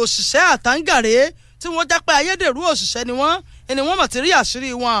òṣìṣẹ́ àtàǹgàrẹ́ tí wọ́n já pé ayédèrú òṣìṣẹ́ ni wọ́n mọ̀ ti rí àṣírí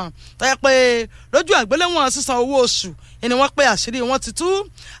wọn tó yẹ pé lójú àgbéléwọ̀n sísan owó oṣù ni wọ́n pé àṣírí wọn ti tú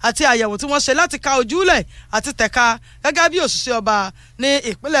àti àyẹ̀wò tí wọ́n ṣe láti ka ojúlẹ̀ àti tẹ̀ka gẹ́gẹ́ bí òṣìṣẹ́ ọba ní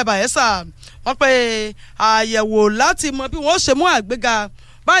ìpínlẹ̀ Bayelsa wọ́n pé àyẹ̀wò láti mọ bí wọ́n ṣe mú àgbéga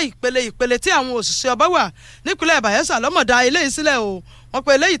bá ìpele tí àwọn òṣìṣẹ́ ọba wà nípínlẹ̀ Bayelsa lọ́mọ̀dá ilé ìsílẹ̀ o wọ́n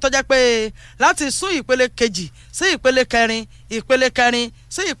pé eléyìí tó jẹ́ pé láti sún ìpele kejì sí ìpele kẹrin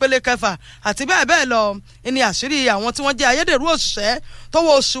sí ìpele kẹfà àti bẹ́ẹ̀ bẹ́ẹ̀ lọ ní àṣírí àwọn tí wọ́n jẹ́ ayédèrú òṣìṣẹ́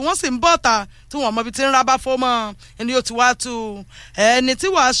tówó oṣù wọn sì ń bọ̀ ta tí wọ́n mọ ibi tí ń rábá fó mọ́ ẹni yóò ti wá tu ẹni tí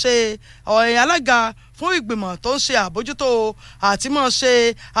wàá ṣe alága fún ìgbìmọ̀ tó ń ṣe àbójútó àti mọ̀ ṣe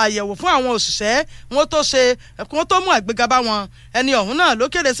àyẹ̀wò fún àwọn òṣìṣẹ́ wọ́n tó mú àgbéga bá wọn ẹni ọ̀hún náà ló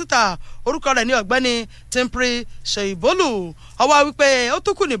kéde síta orúkọ rẹ̀ ní ọ̀gbẹ́ni Timpri Sheibolu ọwọ́ wípé ó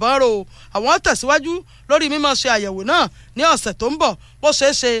tún kù nìbọn ro àwọn tẹ̀síwájú lórí mímọ̀ ṣe àyẹ̀wò náà ní ọ̀sẹ̀ tó ń bọ̀ bó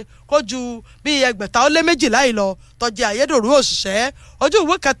ṣeé ṣe kó ju bí 612 yìí lọ tọ́jú ayédèrú òṣìṣẹ́ ojú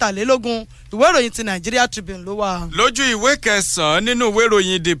ìwé 23 ìwé ìròyìn ti Nigeria Tribune ló wà. lójú ìwé 9 nínú ìwé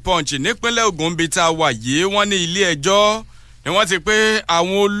ìròyìn The Punch nípínlẹ̀ Ògùn bíi tá a wà yìí wọ́n ní ilé ẹjọ́ ni wọ́n ti pé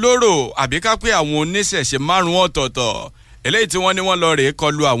àwọn olóró àbí ká pé àwọn oníṣẹ̀ṣe 5 ọ̀tọ̀ọ̀tọ̀ eléyìí tí wọ́n ní wọ́n lọ rèé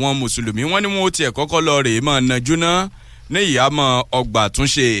kọlu àwọn mùsùlùmí wọ́n ní wọ́n ó tiẹ̀ kọ́kọ́ lọ rèé máa najú ná ní ìyàmọ̀ ọgbà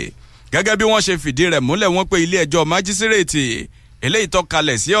àtúnṣe gẹ́gẹ́ bí wọ́n ṣe fìdí rẹ̀ múlẹ̀ wọ́n pé ilé ẹjọ́ májísírèètì eléyìí tó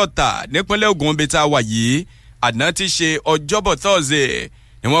kalẹ̀ sí Ọ̀tà nípínlẹ̀ Ògùn bíi tá a wà yìí àná ti ṣe ọjọ́bọ̀ Thursday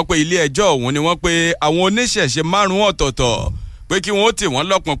ni wọ́n pé ilé ẹjọ́ ọ̀hún ni wọ́n pé àwọn oníṣẹ̀ṣe 5 ọ̀tọ̀ọ̀tọ̀ pé kí wọ́n ó tì wọ́n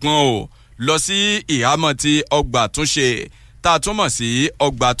lọ́pọ̀pọ̀n o lọ sí ìhámọ́ ti ọgbà àtúnṣe tá a túmọ̀ sí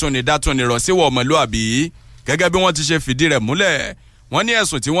ọgbà àtúnidátúnirọ̀ síwọ̀ ọmọlúàbí gẹ́gẹ́ bí wọ́n ti ṣe fìdí rẹ̀ múlẹ̀ wọ́n ní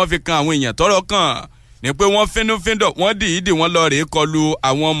ẹ̀sùn tí wọ́n fi kan àwọn èèyàn tọ́rọ̀ kàn ní pé wọ́n fínnúfíndọ̀ wọ́n dìídì wọ́n lọ rèé kọlu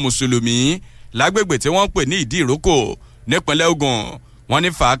àwọn mùsùlùmí lágbègbè tí wọ́n pè ní ìdí ìrókò nípínlẹ̀ Ògùn wọ́n ní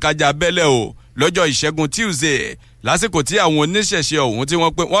fàákájà bẹ́lẹ̀ o lọ́jọ́ ìṣẹ́gun Tuesday lásìkò tí àwọn oníṣẹ̀ṣe ọ̀hún tí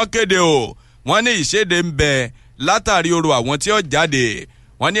wọ́n pé wọ́n kéde o wọ́n ní ìṣèdè ń bẹ látàrí orò àwọn tí ó jáde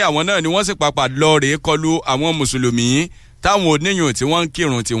wọ́n ní àwọn náà ni wọ́n sì pàpà lọ rèé kọlu àwọn mùsùlùmí táwọn oníyùn tí wọ́n ń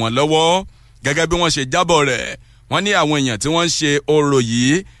kírun tí wọ́n lọ́wọ́ gẹ́gẹ́ bí wọ́n ṣe jábọ̀ rẹ̀ wọ́n ní àwọn èèyàn tí wọ́n ń ṣe orò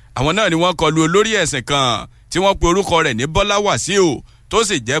yìí àwọn náà ni wọ́n kọlu olórí ẹ̀sìn kan tí wọ́n pe orúkọ rẹ̀ ní Bọ́lá Wàsíù tó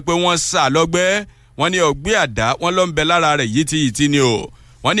sì jẹ́ pé wọ́n sá lọ́gbẹ́ wọ́n ní ọgbẹ́ àdá wọ́n ló ń bẹ lára rẹ̀ yìí ni o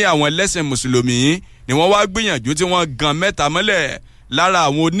wọ́n ní àwọn ẹlẹ́sìn mùsùlùmí ni wọ́n wá gbìyànjú tí wọ́n gan mẹ́ta mọ́lẹ̀ lára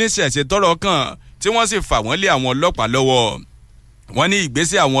àwọn oníṣẹ̀ṣe tọ́rọ̀ kàn tí wọ́n sì fà wọ́n lé àwọn ọlọ́pàá lọ́wọ́ wọ́n ní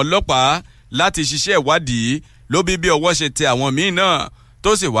ìgbésẹ̀ àwọn ọlọ́pàá láti ṣiṣẹ́ ìwádìí ló bí ọwọ́ ṣe tẹ àwọn míín náà tó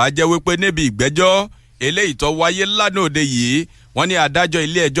sì wá jẹ́ wípé níbi ìgbẹ́jọ́ eléyìí tó wáyé lánàá òde yìí wọ́n ní adájọ́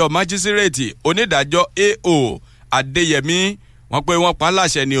ilé ẹjọ́ májísírèètì onídàájọ́ A.O. Adéyẹmí wọ́n pé wọ́n pa á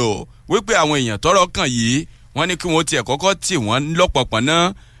láṣẹ ni o wípé àwọn èèyàn tọ́rọ̀ kàn yìí wọ́n ní kí wọ́n tiẹ̀ kọ́kọ́ tì wọ́n lọ́pọ̀pọ̀n náà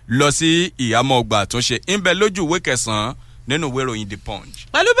lọ sí ìhámọ́ ọgbà àtúnṣe ń bẹ lójú ìwé 9 nínú ìwé ìròyìn The Punch.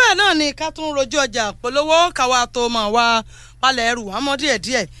 pẹ̀lú bẹ́ẹ̀ náà ni ká tún rojú ọjà polówó káwa tó mọ̀ wá palẹ̀ ẹrù wá mọ́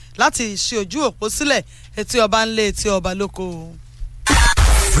díẹ̀díẹ̀ láti ṣe ojú òpó sílẹ̀ etí ọba ńlẹ̀ etí ọba lóko.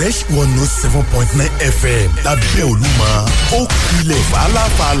 Fresh 107.9 FM lábẹ́ Olúmọ ó kilẹ̀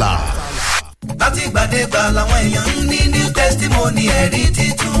fàlàfàlà. láti gbàdégbà làwọn èèyàn ń ní new testimony ẹ̀rí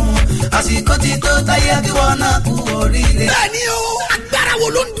titun àsìkò ti tó táyé kí wọ́n náà kú oríire. bẹ́ẹ̀ni o agbára wo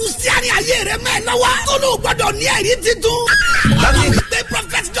ló ń dùn sí àárín ayé rẹ mẹ́ẹ̀ náà wá tó ló gbọ́dọ̀ ní ẹ̀rí titun. láti gbé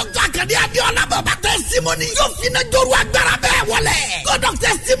Prophet Dr. Akadi Abiola bàbá tẹ testimony yóò fi iná jọrọ agbára bẹ́ẹ̀ wọlé. God of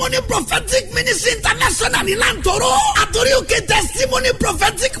testimony prophetic ministry international ní Lantoro. àtòrí òkè testimony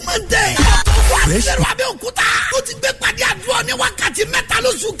prophetic mountain. àtọwọ́ àṣẹrò Abẹ́òkúta. ó ti gbé pàdé àdúrà ní wákàtí mẹ́ta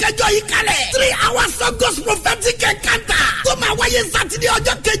lóṣù kẹjọ yìí kalẹ̀. 3 hours of God's prophetic encounter. tó máa wáyé sátidé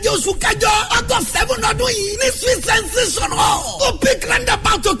ọjọ́ keje oṣù kẹjọ August 7 ọdún yìí ní Sweet Sensation Hall. ó pick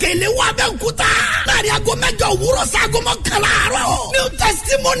roundabout òkè ilé wa Abẹ́òkúta. láàrin aago mẹ́jọ òwúrọ̀ sí aago mọ́kànlá àárọ̀. new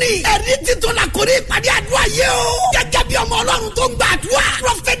testimony ẹ̀rí títún la kórè ìpàdé àdúrà yìí o. gẹ́gẹ́ bí ọmọ Ọlọ́run tó ń gba àdúrà.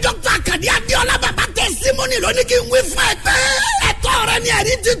 Prophet Dr. Akadi Abiola bàbá testimony lónìí kí n wí fún ẹ pé. ẹ̀tọ́ rẹ ni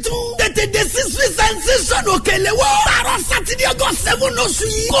ẹ̀rí títún. tètè dé sí Sweet Sensation òkèlè wọ. tààrọ̀ sátidé August 7 oṣù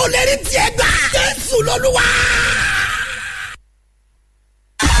yìí. kò lè rí tiẹ̀ gbà. Jésù lolúwa.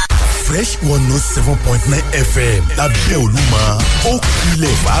 Fresh 107.9 FM lábẹ́ Olúmọ ó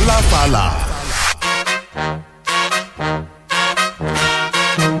kilẹ̀ fàlàfàlà.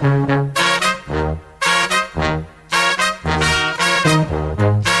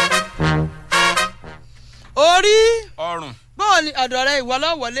 orí ọrùn báwo ni ọ̀dọ̀ rẹ ìwọ lọ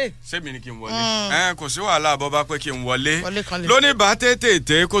wọlé. sẹ́mi ni kí n wọlé. kò sí wàhálà bọ́ bá pé kí n wọlé. lónìí bá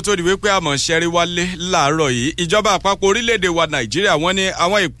tètè kó tó di wípé àmọ̀ ṣẹ́rí wálé láàárọ̀ yìí ìjọba àpapọ̀ orílẹ̀-èdè wa Nàìjíríà wọ́n ní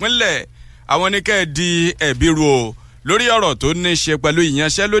àwọn ìpínlẹ̀ àwọn ní kẹ́ ẹ̀ di ẹ̀bí ru o lórí ọ̀rọ̀ tó ní ṣe pẹ̀lú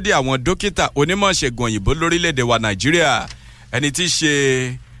ìyanṣẹ́lódì àwọn dókítà onímọ̀ ṣègùn òyìnbó lórílẹ̀-èdè wa Nàìjíríà ẹni tí í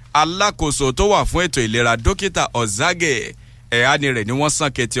ṣe alákòóso tó wà fún ètò ìlera dókítà Ọ̀zágẹ̀ ẹ̀hání rẹ̀ ni wọ́n sàn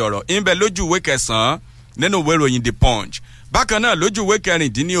kété ọ̀rọ̀ ìbẹ̀ lójú ìwé kẹsàn-án nínú ìwé ìròyìn The Punch bákan náà lójú ìwé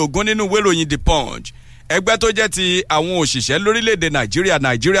kẹrìndínlógún nínú ìwé ìròyìn The Punch ẹgbẹ́ tó jẹ́ ti àwọn òṣìṣẹ́ lórílẹ̀‐èdè Nàìjíríà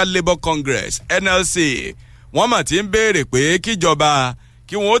Nigeria Labour Congress NLC wọ́n mà ti ń béèrè pé kíjọba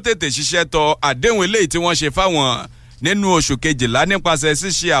kí wọ́n ó tètè ṣiṣẹ́ tọ àdéhùn eléyìí tí wọ́n ṣe fáwọn nínú oṣù kejìlá nípasẹ̀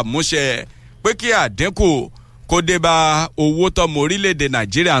ṣíṣe àmúṣẹ pé kí àdínkù kó dé bá owó tọmọ orílẹ̀‐èdè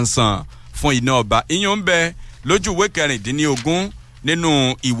Nàìjíríà ń san fún iná ọba ìyẹn ń bẹ lójú ìwé kẹrìndínlógún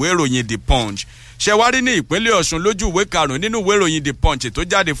nínú ìwé ìròyìn The Punch ṣẹwárí ní ìpínlẹ̀ Ọ̀ṣun lójú ìwé karùn-ún nínú ìwé ìròyìn The Punch tó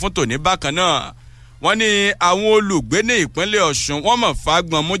jáde fún tòní bákan náà wọ́n ní àwọn olùgbé ní ìpínlẹ̀ Ọ̀ṣun wọ́n mọ̀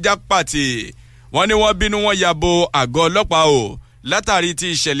fagbọn mújá pàtì wọ́n ní wọ́n bínú wọn yabo àgọ́ ọlọ́pàá o látàrí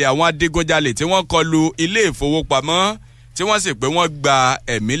ti ìṣẹ̀lẹ̀ àwọn adigunjalè tí wọ́n kọlu ilé ìfowópamọ́ tí wọ́n sì pé wọ́n gba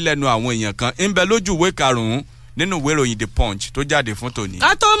ẹ̀mí lẹ́nu àwọn èèyàn kan ń bẹ lójú ìwé karùn-ún nínú ìwé ìròyìn The Punch tó jáde fún tòní.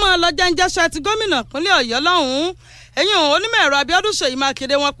 ká tó mọ ọlọ́jà ń jẹ́sẹ̀ ti gómìnà ìpínlẹ̀ Ọ̀yọ́ lọ́hùn-ún ẹ̀yìn onímọ̀ ẹ̀rọ Abíọ́dún Ṣèyí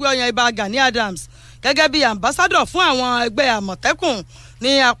Mákindé wọn pé ọyàn ibà Gani Adams gẹ́gẹ́ bí ambassadọ̀ fún àwọn ẹgbẹ́ àmọ̀tẹ́kùn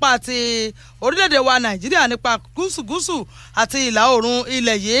ní apá ti orílẹ̀-èdè wa Nàìjíríà nípa gúúsù àti ìlà oòrùn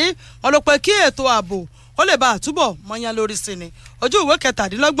ilẹ̀ yìí wọn ló pé kí ètò ààbò ó lè bá àtúbọ̀ mọ́yán lórí sí ni ojú ìwé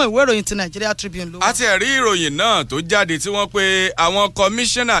 17 ìwé ìròyìn ti Nigeria Tribune ló. a ti ẹ̀rí ìròyìn náà tó jáde tí wọ́n pe àwọn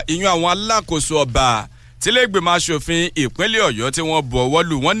kọmíṣánná ìyún àwọn alákòóso ọba tílẹ̀gbìmọ̀ aṣòfin ìpínlẹ̀ Ọ̀yọ́ tí wọ́n bu ọwọ́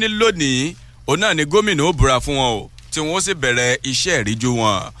lù wọ́n ní lónìí òun náà ni gómìnà ó búra fún wọn o tí wọ́n ó sì bẹ̀rẹ̀ iṣẹ́ ìríjú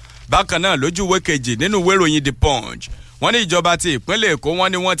wọn. bákan náà lójú ìwé kejì nínú ìwé ìròyìn The Punch wọ́n ní ìjọba ti ìpínlẹ̀ Èkó wọ́n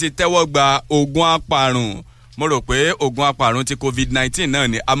ní wọ́n ti tẹ́wọ́ gba oògùn apàrùn mo rò pé oògùn apàrùn ti COVID-19 náà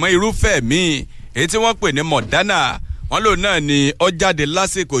ni àmọ́ irúfẹ́ míì èyí tí wọ́n pè ní Moderna wọ́n lò náà ni ó jáde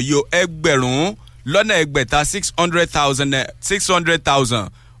lásìkò yìí ẹgbẹ̀rún lọ́nà ẹgbẹ̀ta 600,000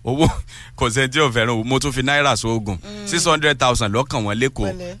 owó kò sẹ́ni tí ò fẹ́ràn owó mo tún fi náírà sóògùn 600,000 lọ́kàn wọn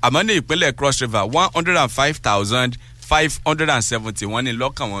lẹ́kọ̀ọ́ àmọ́ ní ìpínlẹ̀ Cross River 105,570 wọ́n ní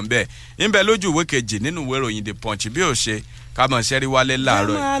lọ́kàn wọn bẹ́ẹ̀ ńbẹ lójú ìwé kejì nínú ìwé ìròyìn The Punch bí ó ṣe ká mọ̀ ṣẹ́rí wálé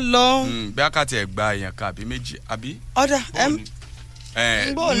láàárọ̀ yìí bí akáti ẹ̀ gba èèyàn kan àbí méjì àbí. ọ̀dà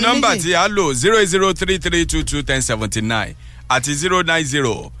nọ́mbà tí a lò 08033221079 àti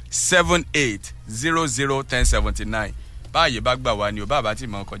 09078001079 báyìí bá gbà wá ni o bàbá tí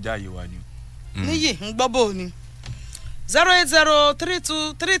mo kọjá yìí wá ni o. níyì ń gbọ́ bò ni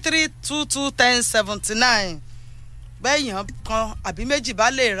 08032221079 bẹ́ẹ̀yàn kan àbí méjì bá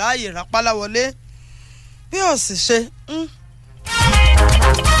lè ráàyè rápálá wọlé bí ó sì ṣe.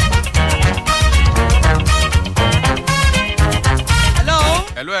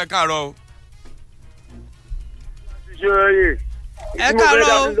 hello ẹ káàárọ̀ o. ẹ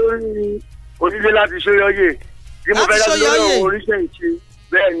káàárọ̀ o. onílé láti ṣóyọyè tí mo fẹ́ láti lórí àwọn oníṣẹ́ ìṣe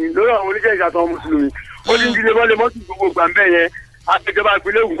bẹ́ẹ̀ ni lórí àwọn oníṣẹ́ ìṣe àtàwọn mùsùlùmí ó ti ń dilé mọ́lẹ̀ mọ́tò gbogbo gbà ń bẹ̀ yẹn àtẹ̀jọba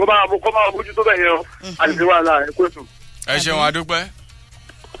ìpínlẹ̀ Ògùn kọ́ máa bójú tó bẹ̀ yẹn àti wàhálà ẹ̀kọ́ ètò. ẹ ṣeun adúpẹ́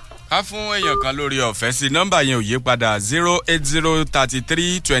ká fún èèyàn kan lórí ọ̀fẹ́ sí nọ́mbà yẹn ò yí padà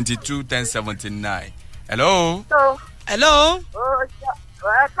 08033221079. hello. hello.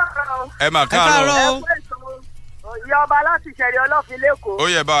 ẹ mà káàárọ̀. ìyá ọba láti ṣẹ̀rí ọlọ́fin lẹ́kọ̀ọ́. ó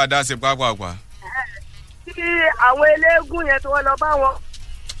yẹ bá wa dá sí pápápá. kí àwọn eléégún yẹn tí wọ́n lọ bá wọn.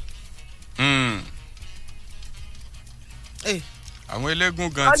 àwọn eléégún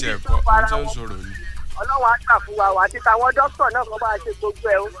gan tiẹ̀ kọ́ ohun tó ń sọ̀rọ̀ ni. ọlọ́run á gbà fún wa o àti táwọn dókítà náà kọ́ bá a ṣe gbogbo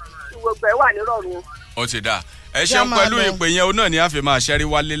ẹ̀ o tí gbogbo ẹ̀ wà nírọ̀rùn o. ó ti dà ẹ ṣeun pẹ̀lú ìpè yẹn o náà ni a fi máa ṣẹ́rí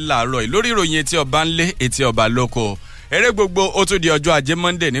wálé láàárọ̀ yìí lórí ìròyìn etí ọba ńlé etí ọba lóko eré gbogbo ó tún di ọjọ́ ajé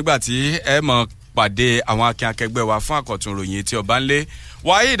Monday nígbà tí ẹ mọ̀ pàdé àwọn akẹ́kẹ̀gbẹ́ wa fún àkọ́tún ìròyìn etí ọba ńlé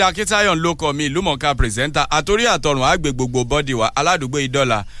Waheed Akitayo lóko mi ìlúmọ̀ọ́ká pírẹsẹ́ńtà àtòrí àtọrùn àgbè gbogbo bọ́dì wa aládùúgbò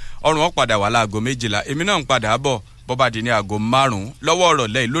ìdọ́là ọrùn wọn padà wà láago 12 èmi náà ń padà bọ̀ bọ́bá di ní aago 5 lọ́wọ́ ọ̀rọ̀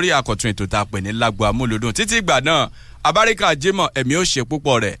lẹ́yìn lórí àkọ́tún ètò tá a pè ní lágbo amúlòdùn títí ìgbà náà abáríkà Jímọ̀ ẹ̀mí ó ṣe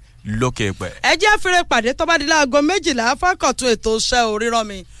púpọ̀ rẹ̀ lókè pẹ̀. ẹ jẹ́ fèrè pàdé tó bá di láago 12 fákọ̀tún ètò iṣẹ́ oríran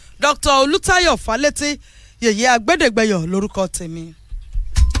mi Dr. Olùtayọ̀ Fálétí yèyé agbẹ́dẹ̀gbẹ́yọ̀ lórúkọ tèmi.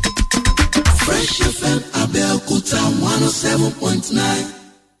 Fresh FM Abẹ́òkúta 107.9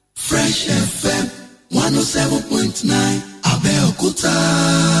 Fresh FM 107.9 Abẹ́òkúta.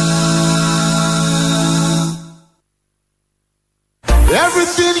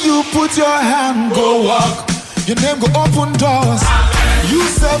 Everything you put your hand go walk. Your name go open doors. You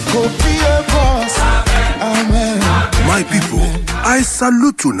self go be a boss. Amen. My people, I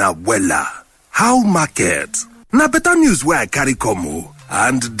salute you now wella. How market? Na better news where I carry come o.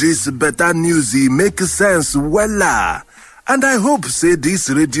 And this better news make sense wella. And I hope say this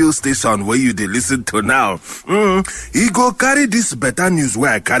radio station where you dey listen to now, he go carry this better news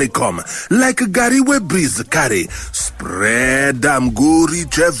where I carry come like Gary wey breeze carry, spread am go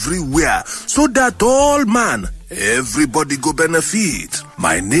reach everywhere so that all man, everybody go benefit.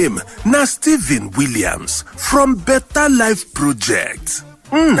 My name na Stephen Williams from Better Life Project.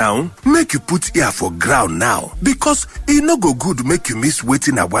 Now, make you put ear for ground now because e no go good make you miss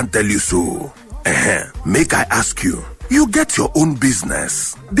wetin I wan tell you so. Make I ask you. You get your own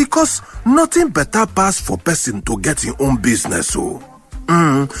business because nothing better pass for person to get your own business. So,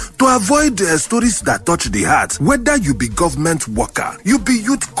 to avoid stories that touch the heart, whether you be government worker, you be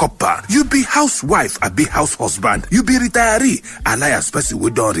youth copper, you be housewife, I be house husband, you be retiree, alias person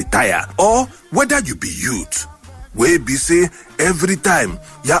we don't retire, or whether you be youth. We be say every time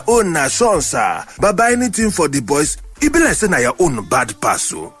your own na sir, baba anything for the boys, it be like say na your own bad pass.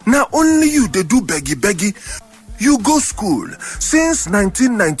 So now only you they do beggy. You go school since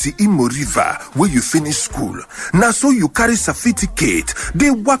 1990 Imo River where you finish school. Now so you carry certificate.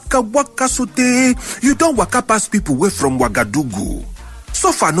 They waka sote. You don't waka past people way from Ouagadougou.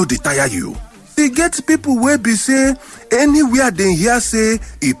 So far no they tire you. They get people where be say anywhere they hear say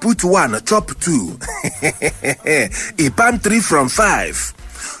he put 1 chop 2. He pan 3 from 5.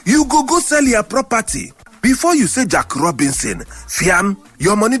 You go sell your property. Before you say Jack Robinson, fiam,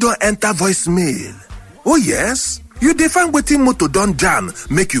 your money don't enter voicemail. Oh yes, you define wetin motor don jam,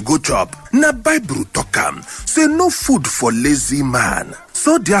 make you go chop. Na Bible talk am, say no food for lazy man.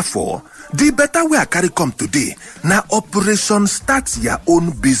 So therefore, the better way I carry come today, na Operation Start Your Own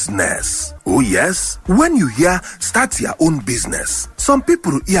Business. Oh yes, when you hear start your own business, some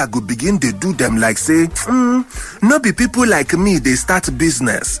people here go begin to do them like say, no be people like me they start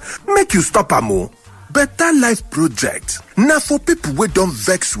business. Make you stop am o. Better Life Project, na for people wey don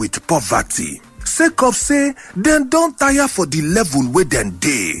vex with poverty. Sake of say, dem don tire for the level where dem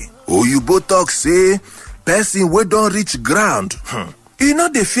dey. Oyinbo talk say, person wey don reach ground, e no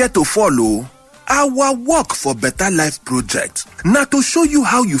dey fear to follow. Our work for Better Life Project na to show you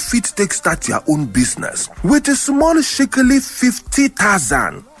how you fit take start your own business with a small shekeli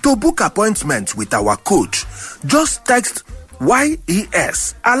 50,000. To book appointment with our coach, just text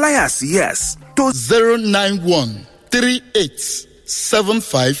YES alias yes to 091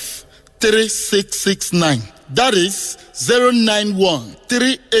 3875 3669. That is 091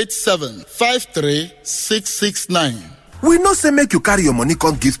 387 53669. We no say make you carry your money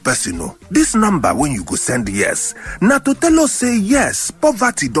come give person no. This number when you go send yes. Now to tell us say yes,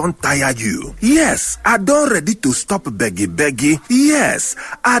 poverty don't tire you. Yes, I don ready to stop beggy. Yes,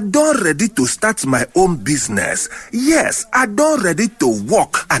 I don ready to start my own business. Yes, I don ready to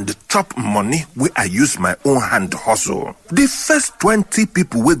work and chop money where I use my own hand hustle. The first 20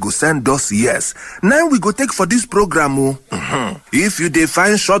 people we go send us yes. Now we go take for this program. If you dey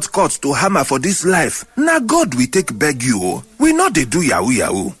find shortcuts to hammer for this life, now God we take beg you. We know they do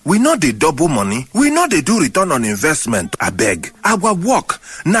yahoo. We know they double money. We know they do return on investment. I beg. Our work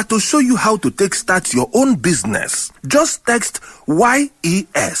now to show you how to take start your own business. Just text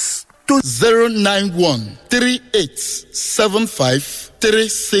YES to 091 3875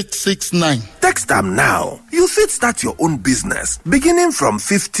 3669. Text them now. You fit start your own business beginning from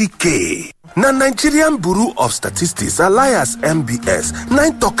 50K. Na Nigerian Bureau of Statistics alias MBS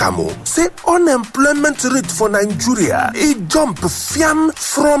nine tokamo say unemployment rate for Nigeria jump fiam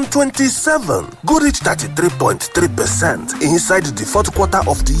from 27 go reach 33.3% inside the fourth quarter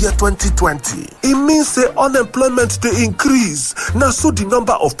of the year 2020. It means say unemployment dey increase. Na so the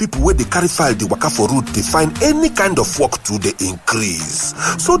number of people wey dey carry file dey waka for road dey find any kind of work to dey increase.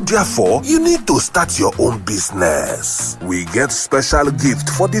 So therefore, you need to start your own business. We get special gift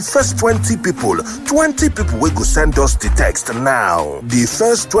for the first 20 people wey go send us the text now. The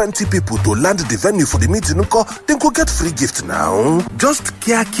first 20 people to land the venue for the meeting, then go get free gift now. Just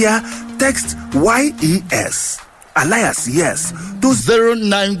kia text YES alias yes to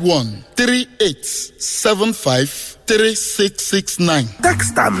 091 3875 3669.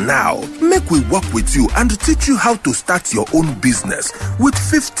 Text them now. Make we work with you and teach you how to start your own business with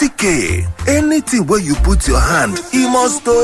 50K. Anything where you put your hand, you must do